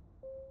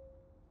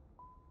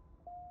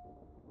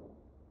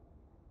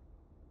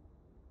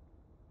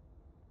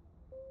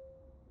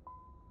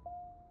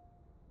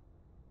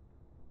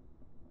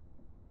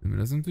 Tym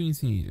razem tu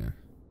nic nie idzie.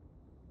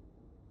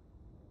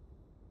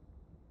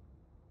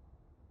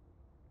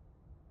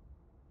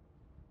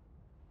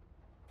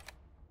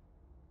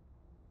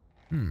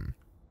 Czy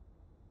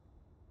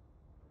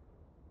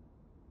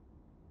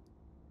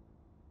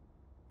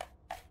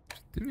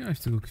ty miałeś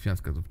tego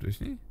kwiatka tu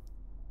wcześniej?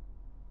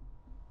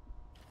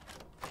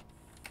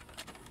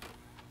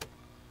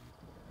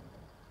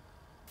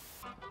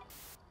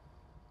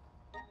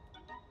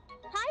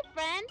 Hi,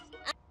 friends.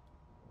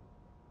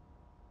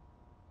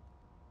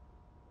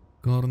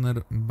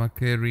 Corner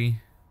Bakery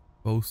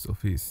Post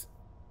Office.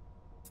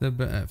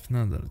 CBF,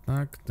 nadal,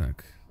 tak,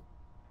 tak.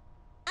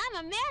 I'm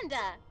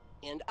Amanda.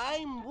 And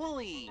I'm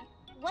Wooly.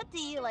 What do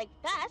you like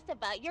best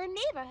about your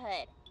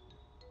neighborhood?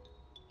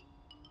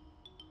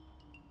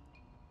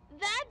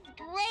 That's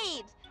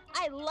great!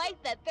 I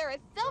like that there are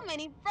so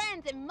many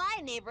friends in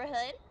my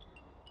neighborhood.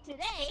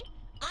 Today,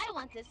 I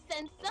want to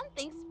send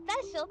something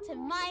special to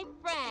my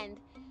friend.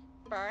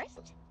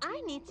 First,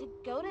 I need to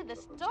go to the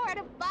store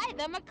to buy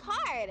them a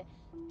card.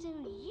 Do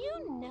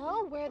you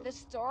know where the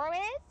store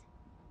is?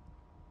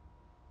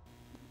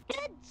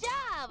 Good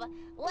job!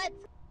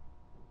 Let's...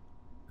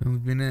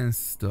 Convenience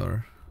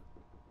store.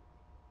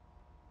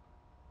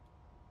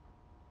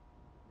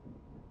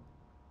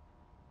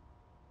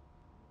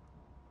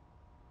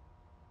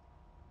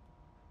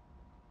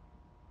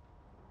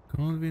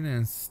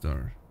 Convenience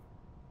store.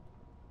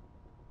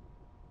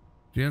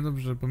 Czy ja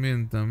dobrze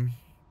pamiętam?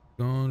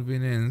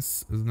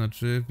 Convenience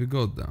znaczy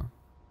wygoda.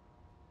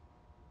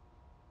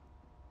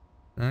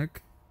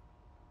 Tak?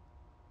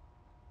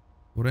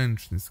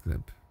 Poręczny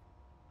sklep.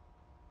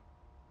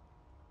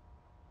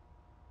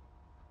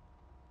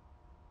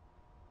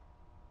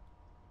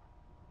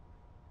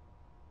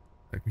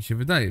 Tak mi się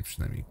wydaje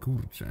przynajmniej,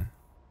 kurczę.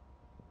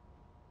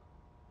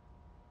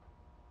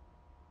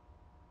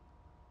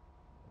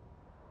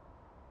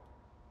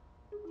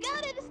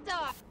 Go to the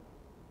store!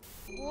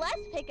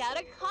 Let's pick out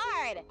a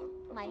card.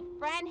 My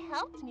friend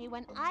helped me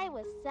when I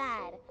was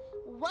sad.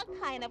 What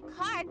kind of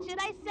card should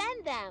I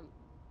send them?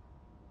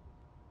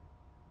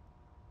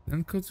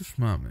 Ten kod już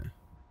mamy.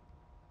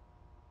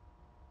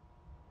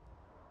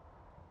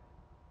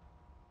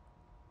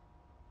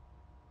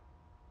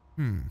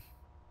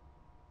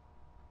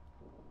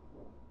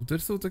 Tu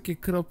też są takie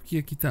kropki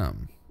jak i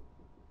tam.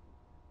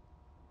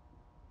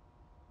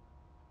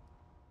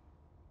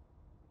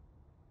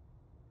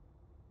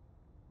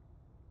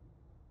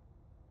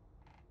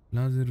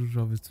 Lazer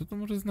różowy, co to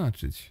może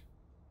znaczyć?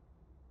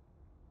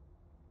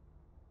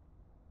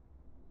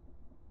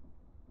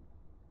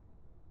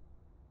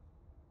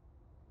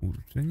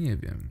 Kurczę, nie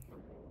wiem.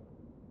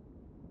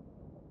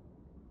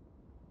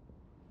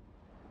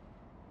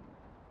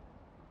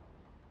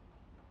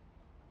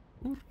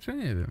 Kurczę,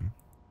 nie wiem.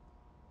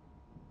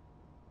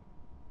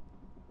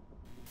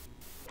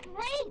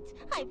 Great!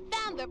 I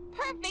found the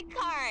perfect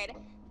card!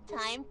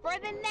 Time for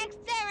the next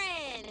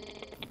errand!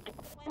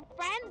 When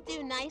friends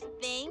do nice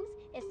things,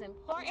 it's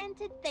important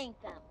to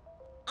thank them.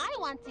 I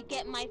want to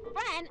get my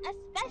friend a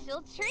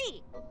special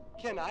treat.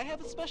 Can I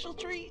have a special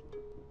treat?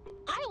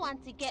 I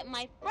want to get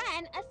my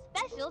friend a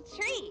special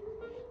treat.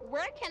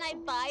 Where can I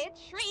buy a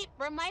treat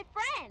for my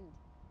friend?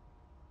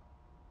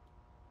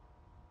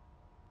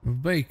 W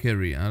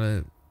bakery,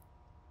 ale...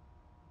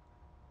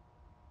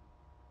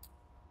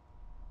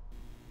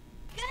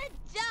 Good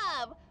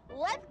job!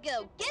 Let's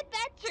go get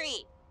that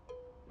treat!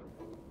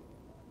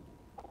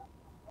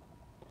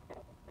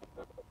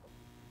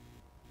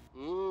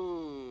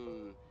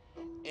 Mmm.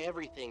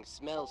 Everything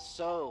smells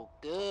so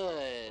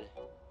good.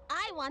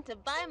 I want to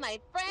buy my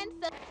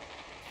friend some...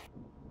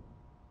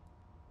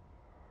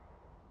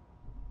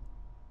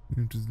 Nie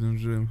wiem, czy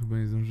zdążyłem, chyba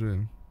nie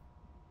zdążyłem.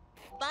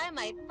 Buy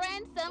my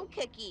friend some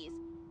cookies.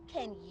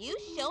 Can you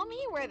show me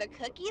where the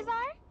cookies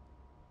are?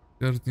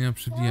 Każdy dnia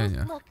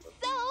przewijania. Those look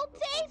so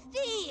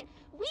tasty!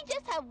 We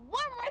just have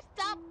one more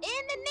stop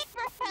in the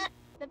neighborhood.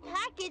 The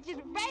package is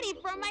ready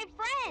for my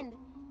friend.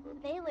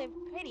 They live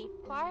pretty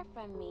far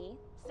from me,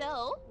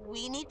 so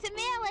we need to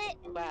mail it.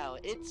 Wow,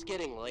 it's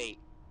getting late.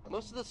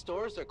 Most of the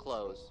stores are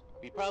closed.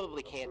 We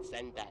probably can't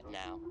send that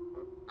now.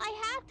 I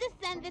have to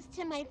send this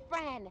to my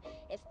friend.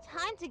 It's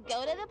time to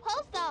go to the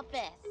post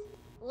office.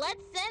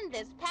 Let's send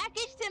this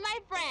package to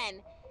my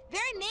friend.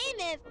 Their name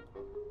is...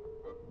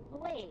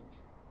 Wait,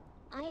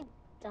 I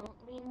don't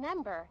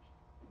remember.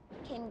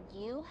 Can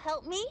you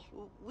help me?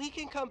 We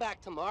can come back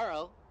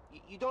tomorrow.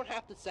 You don't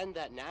have to send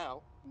that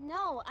now.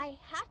 No, I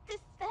have to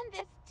send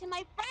this to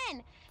my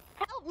friend.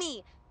 Help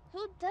me.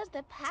 Who does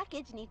the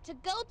package need to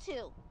go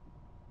to?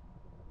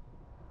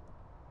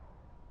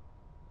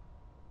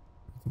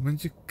 To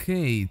będzie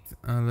Kate,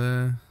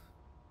 ale...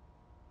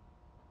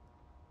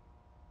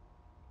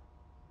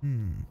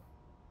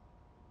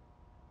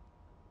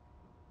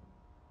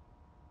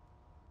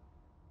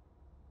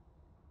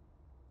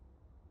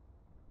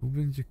 Tu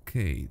będzie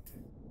Kate.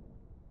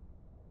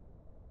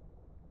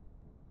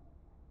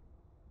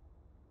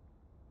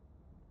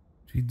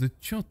 Czyli do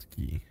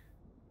ciotki.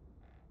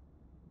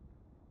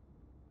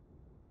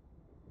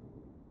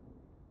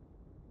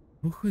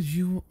 Bo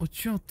chodziło o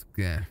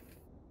ciotkę.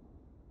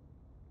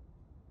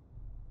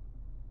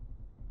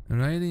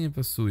 Riley nie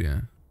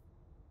pasuje.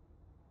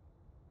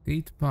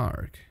 Kate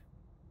Park.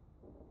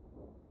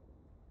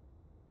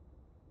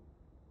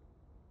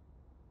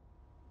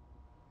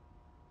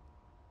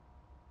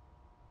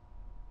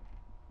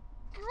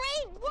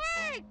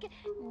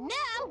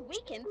 Now we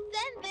can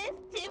send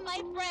this to my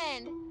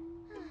friend.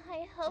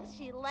 I hope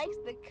she likes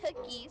the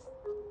cookies.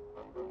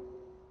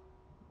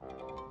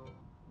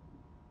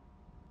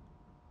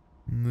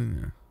 No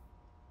nie.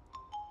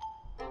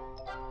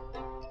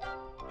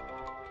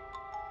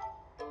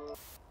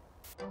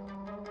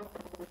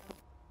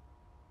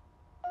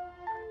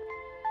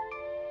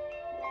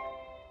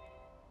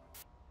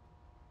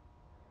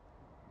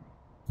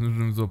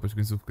 Zdążyłem złapać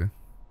końcówkę.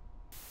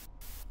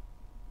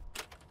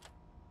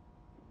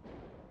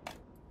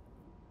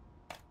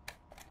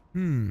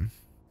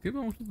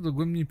 Chyba muszę to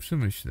dogłębniej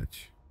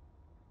przemyśleć.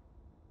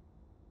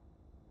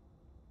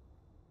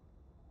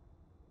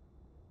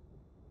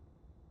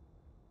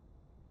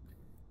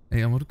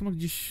 Ej, a może to ma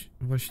gdzieś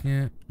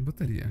właśnie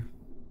baterię?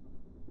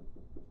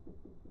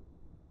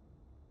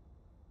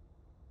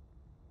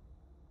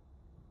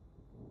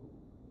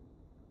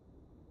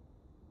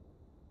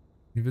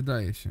 Nie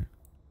wydaje się.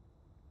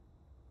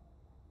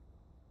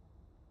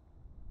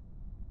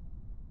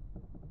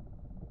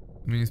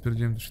 Nie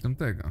sprawdziłem też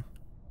tamtego.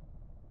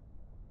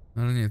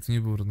 Ale nie, to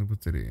nie było żadnych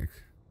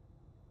bateryjek.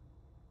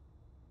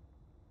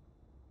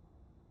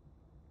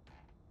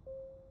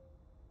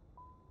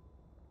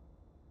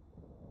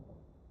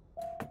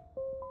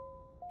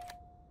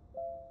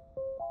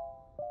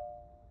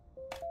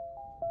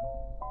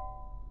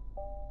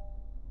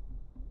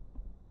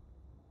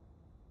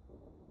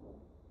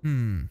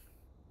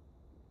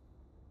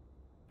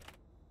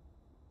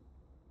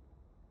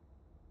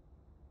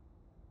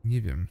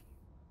 Nie wiem.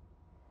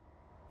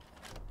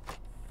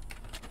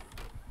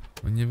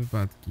 O nie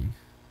wypadki.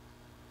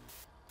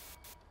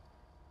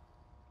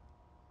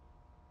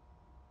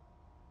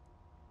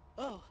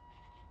 Oh,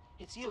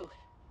 it's you.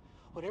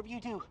 Whatever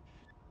you do,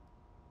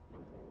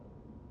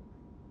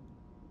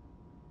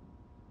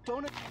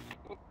 don't...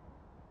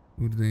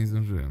 Kurde, nie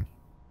zdążyłem.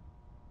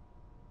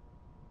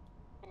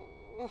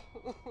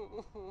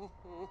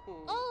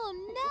 Oh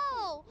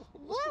no!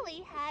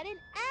 Willie had an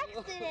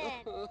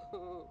accident!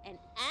 An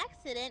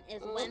accident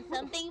is when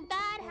something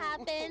bad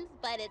happens,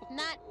 but it's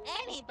not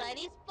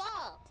anybody's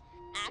fault.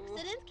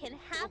 Accidents can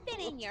happen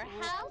in your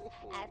house,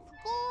 at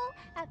school,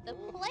 at the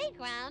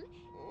playground.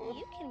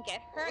 You can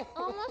get hurt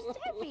almost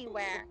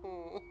everywhere.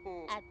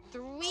 At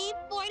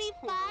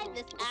 3:45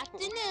 this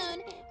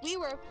afternoon, we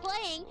were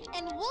playing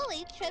and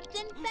Willie tripped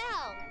and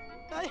fell.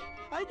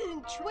 I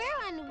didn't Where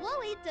on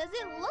Willie does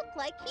it look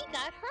like he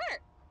got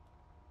hurt?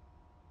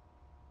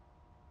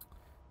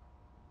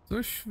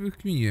 Coś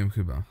wykminiłem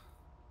chyba.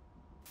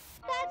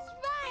 That's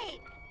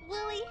right!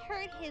 Willie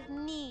hurt his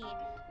knee.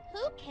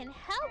 Who can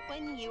help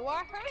when you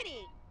are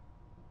hurting?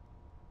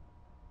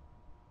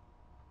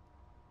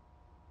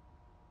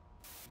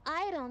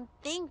 I don't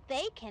think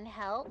they can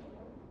help.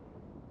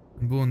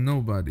 Było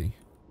nobody.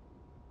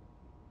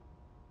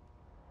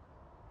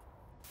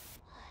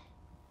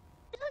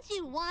 Don't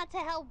you want to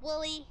help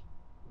Willie?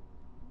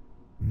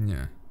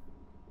 Nie.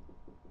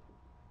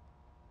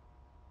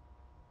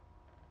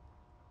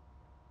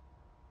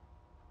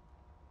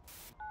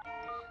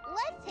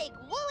 Let's take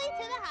Willie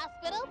to the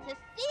hospital to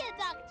see a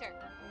doctor.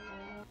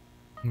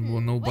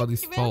 Było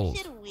nobody's Which room fault.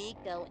 should we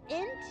go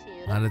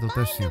into to Ale to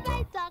też find nie the to.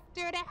 right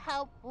doctor to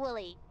help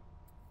Willie?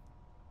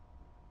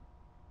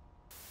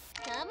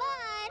 Come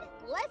on,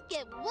 let's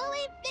get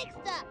Willie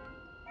fixed up.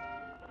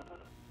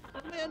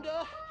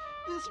 Amanda,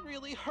 this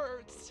really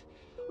hurts.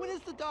 When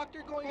is the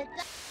doctor going to...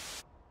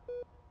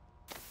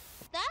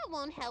 That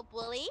won't help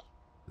Willie.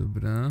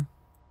 Dobra.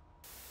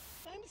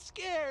 I'm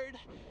scared.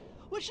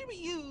 What should we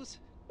use?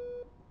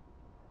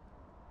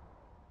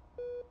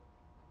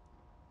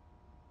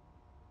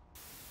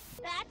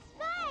 That's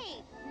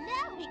right.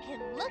 Now we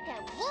can look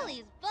at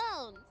Willie's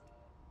bones.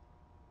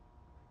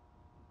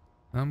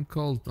 Tam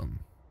Colton.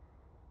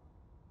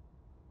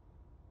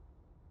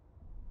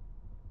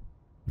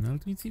 No ale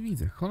tu nic nie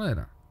widzę.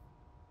 Cholera.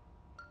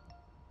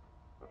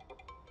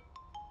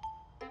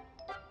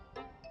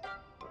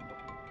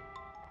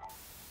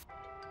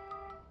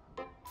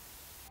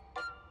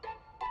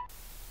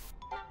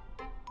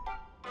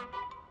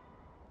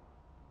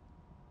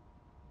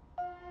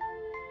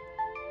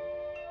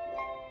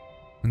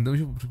 Będę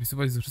musiał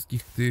przepisywać ze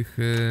wszystkich tych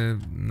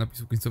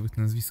napisów końcowych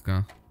te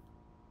nazwiska.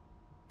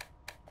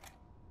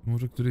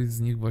 Może któryś z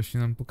nich właśnie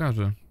nam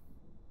pokaże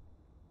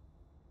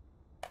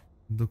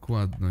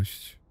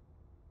dokładność.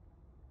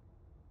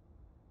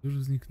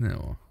 Dużo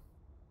zniknęło.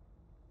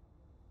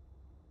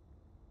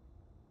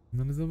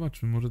 No ale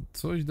zobaczmy, może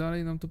coś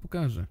dalej nam to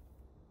pokaże.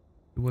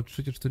 Była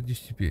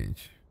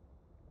 3:45.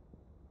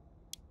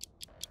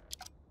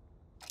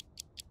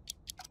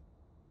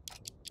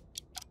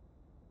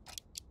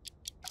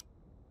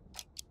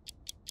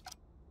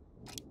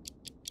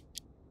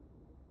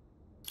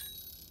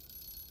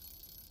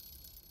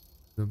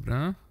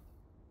 Dobra.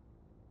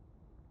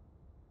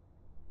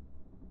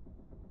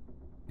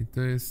 I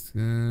to jest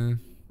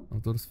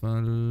autorstwa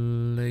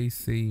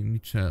Lacey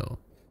Mitchell.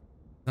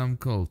 Sam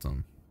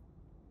Colton.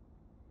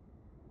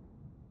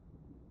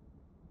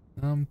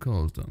 Sam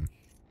Colton.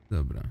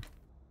 Dobra.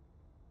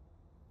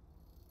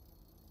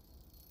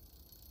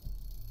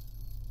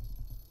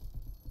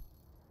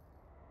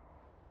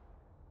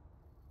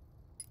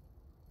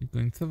 I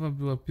końcowa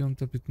była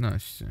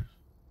 5:15.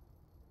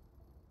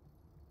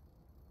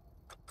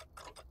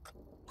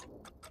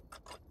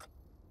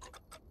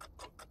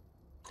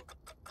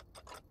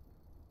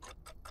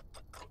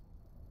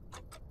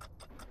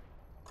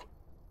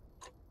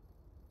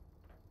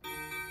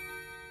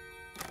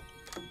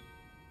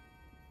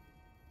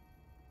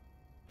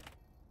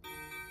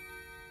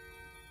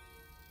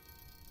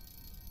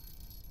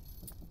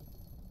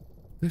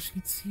 Też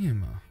nic nie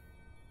ma.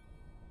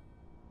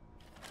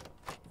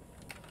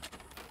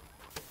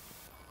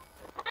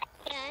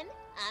 And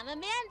I'm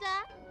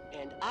Amanda.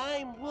 And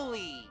I'm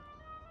Wooly.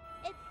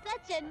 It's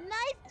such a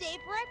nice day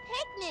for a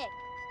picnic.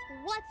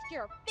 What's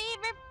your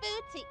favorite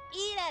food to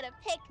eat at a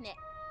picnic?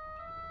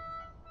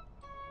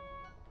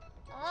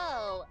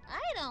 Oh,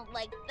 I don't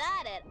like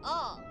that at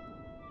all.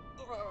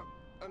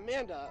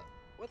 Amanda,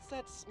 what's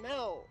that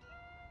smell?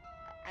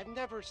 I've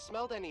never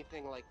smelled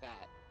anything like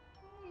that.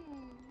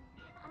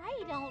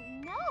 I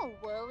don't know,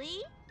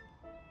 Wooly.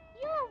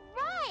 You're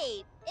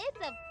right. It's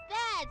a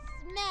bad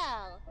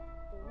smell.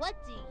 What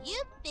do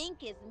you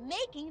think is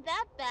making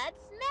that bad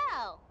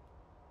smell?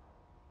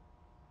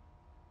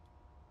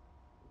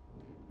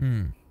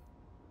 No,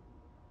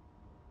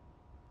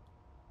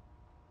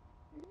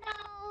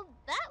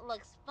 that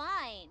looks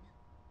fine.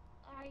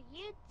 Are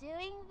you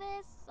doing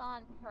this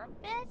on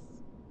purpose?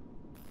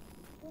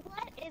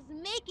 What is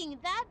making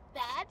that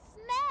bad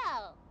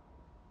smell?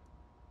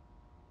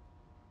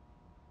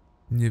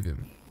 Nie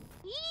wiem.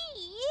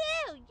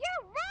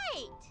 You're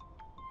right.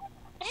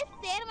 This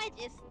sandwich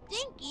is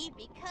stinky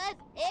because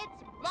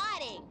it's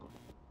rotting.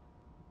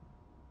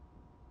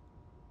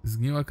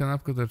 Zgniła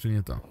kanapka, to czy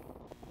nie to?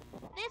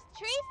 This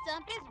tree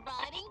stump is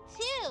rotting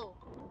too.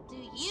 Do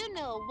you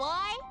know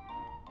why?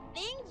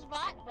 Things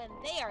rot when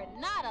they are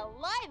not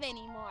alive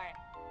anymore.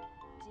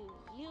 Do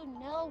you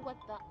know what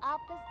the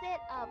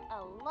opposite of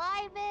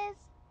alive is?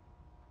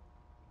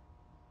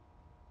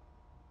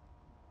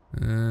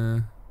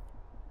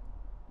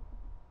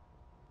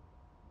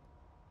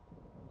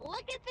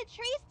 Look at the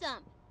tree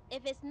stump.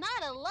 If it's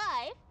not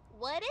alive,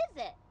 what is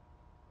it?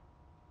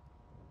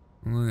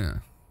 No nie.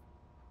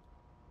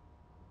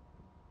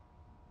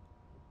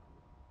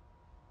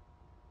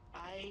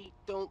 I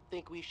don't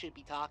think we should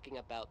be talking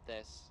about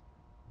this.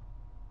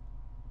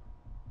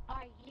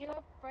 Are you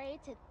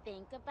afraid to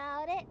think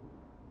about it?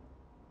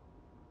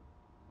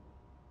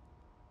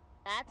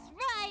 That's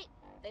right.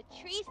 The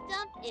tree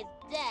stump is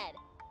dead.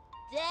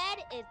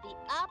 Dead is the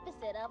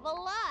opposite of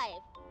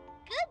alive.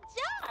 Good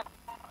job!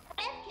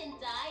 Plants can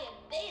die if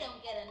they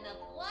don't get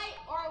enough light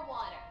or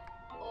water,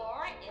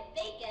 or if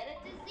they get a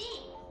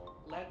disease.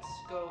 Let's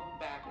go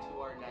back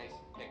to our nice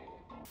picnic.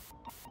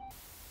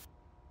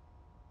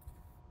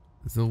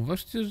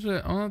 Zauważcie,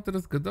 że ona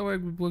teraz gadała,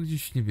 jakby była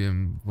gdzieś, nie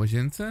wiem, w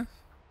łazience?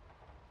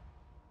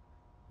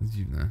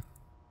 Dziwne.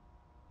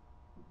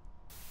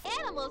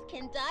 Animals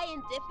can die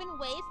in different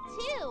ways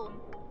too.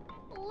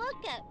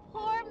 Look at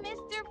poor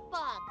Mr.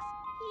 Fox.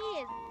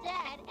 He is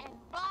dead and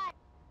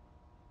rotting.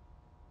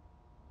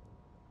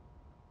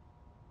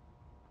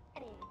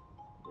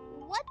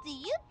 What do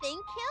you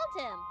think killed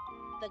him?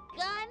 The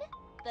gun,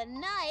 the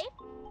knife,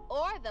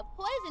 or the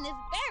poisonous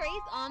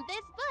berries on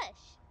this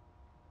bush?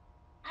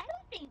 I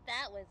don't think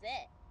that was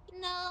it.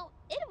 No,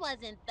 it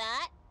wasn't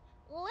that.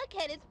 Look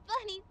at his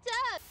funny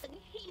tongue.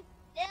 He's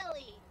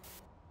silly.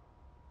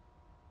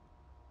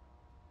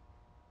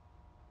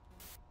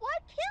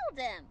 What killed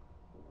him?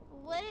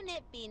 Wouldn't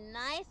it be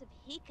nice if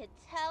he could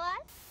tell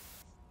us?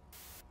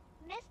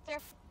 Mr.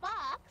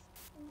 Fox,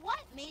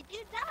 what made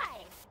you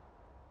die?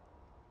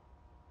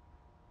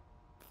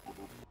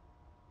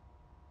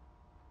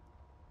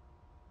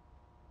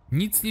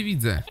 Nic nie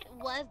widzę. It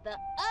was the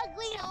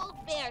ugly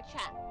old bear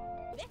trap.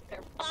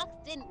 Mr. Fox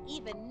didn't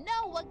even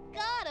know what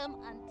got him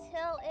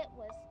until it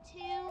was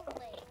too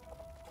late.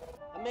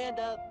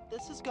 Amanda,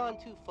 this has gone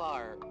too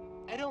far.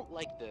 I don't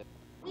like this.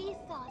 We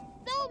saw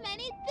so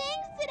many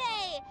things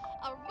today!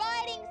 A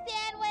rotting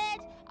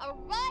sandwich, a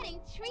rotting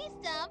tree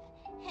stump,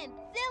 and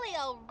silly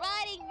old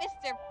rotting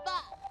Mr.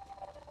 Fox.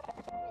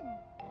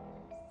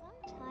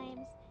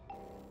 Sometimes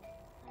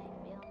I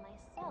feel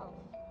myself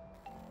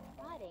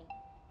rotting.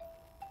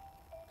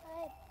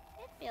 But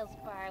it feels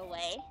far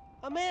away.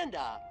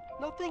 Amanda,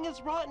 nothing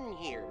is rotten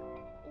here.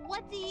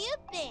 What do you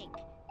think?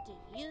 Do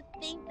you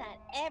think that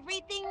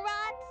everything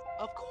rots?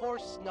 Of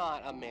course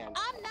not, Amanda.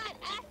 I'm not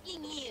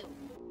asking you.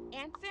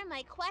 Answer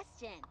my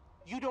question.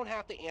 You don't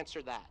have to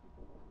answer that.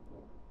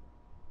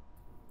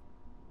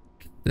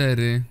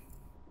 4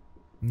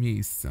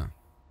 miejsca.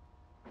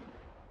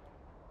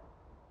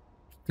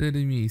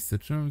 4 miejsca.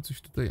 Czy mamy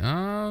coś tutaj?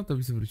 A,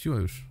 tablica wróciła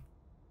już.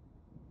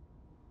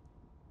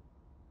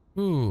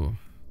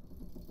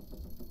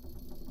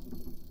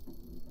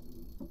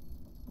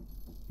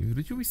 I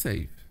wrócił i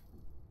save.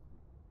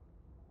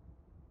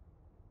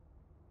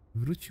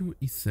 Wrócił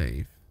i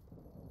save.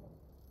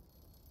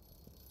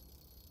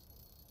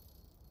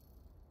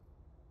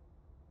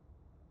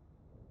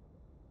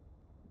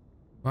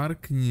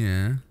 Park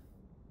nie.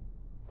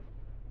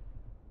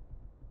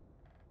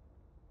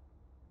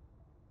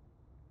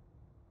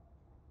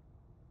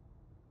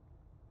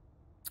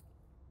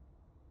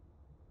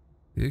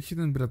 Jak się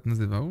ten brat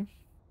nazywał?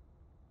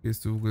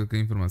 Jest tu w ogóle taka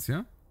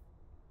informacja?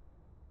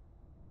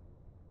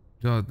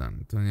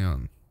 Jordan, to nie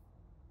on.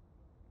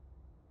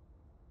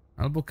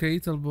 Albo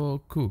Kate, albo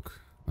Cook.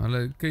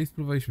 Ale Kate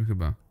spróbowaliśmy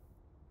chyba.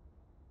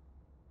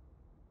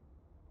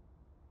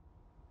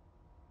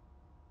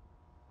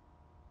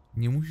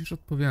 Nie musisz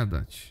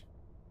odpowiadać.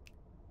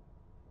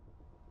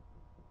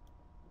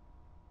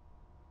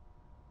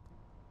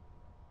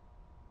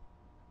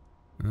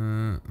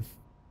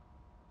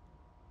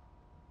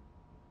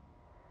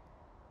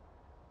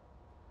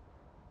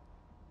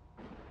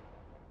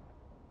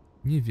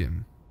 Nie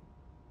wiem.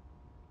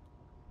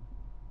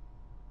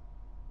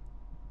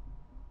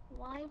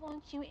 Why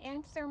won't you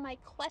answer my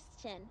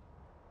question?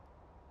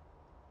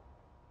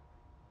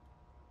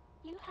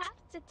 You have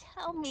to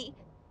tell me.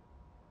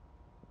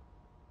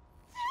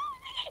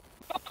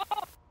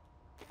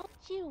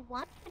 Don't you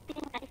want to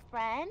be my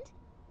friend?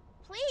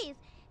 Please,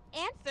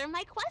 answer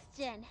my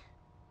question.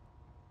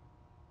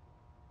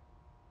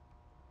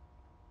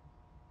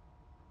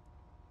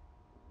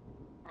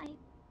 I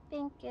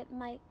think it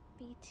might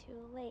be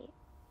too late.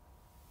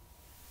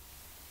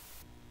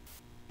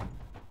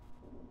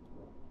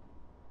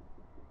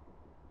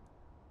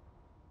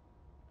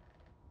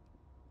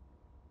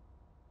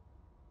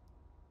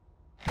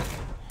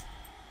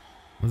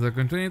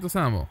 Zakończenie to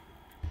samo.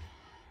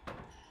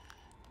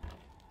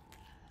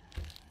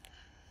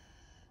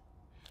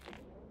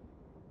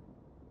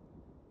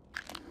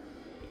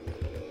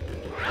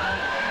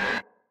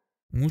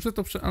 Muszę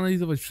to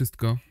przeanalizować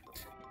wszystko.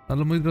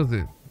 Ale moi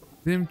drodzy,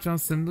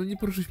 tymczasem no nie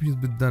poruszyliśmy się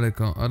zbyt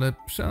daleko, ale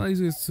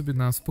przeanalizuję sobie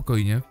na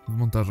spokojnie w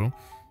montażu.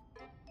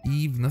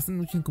 I w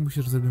następnym odcinku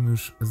myślę, że zrobimy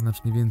już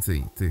znacznie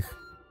więcej tych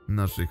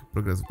naszych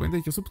progresów.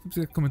 Pamiętajcie o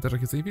subskrypcjach,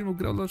 komentarzach i ocenie filmu.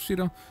 Grał DALSZY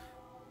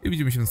i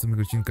widzimy się w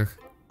następnych odcinkach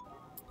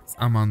z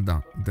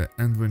Amanda the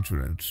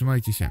Adventurer.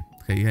 Trzymajcie się.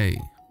 Hej,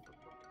 hej.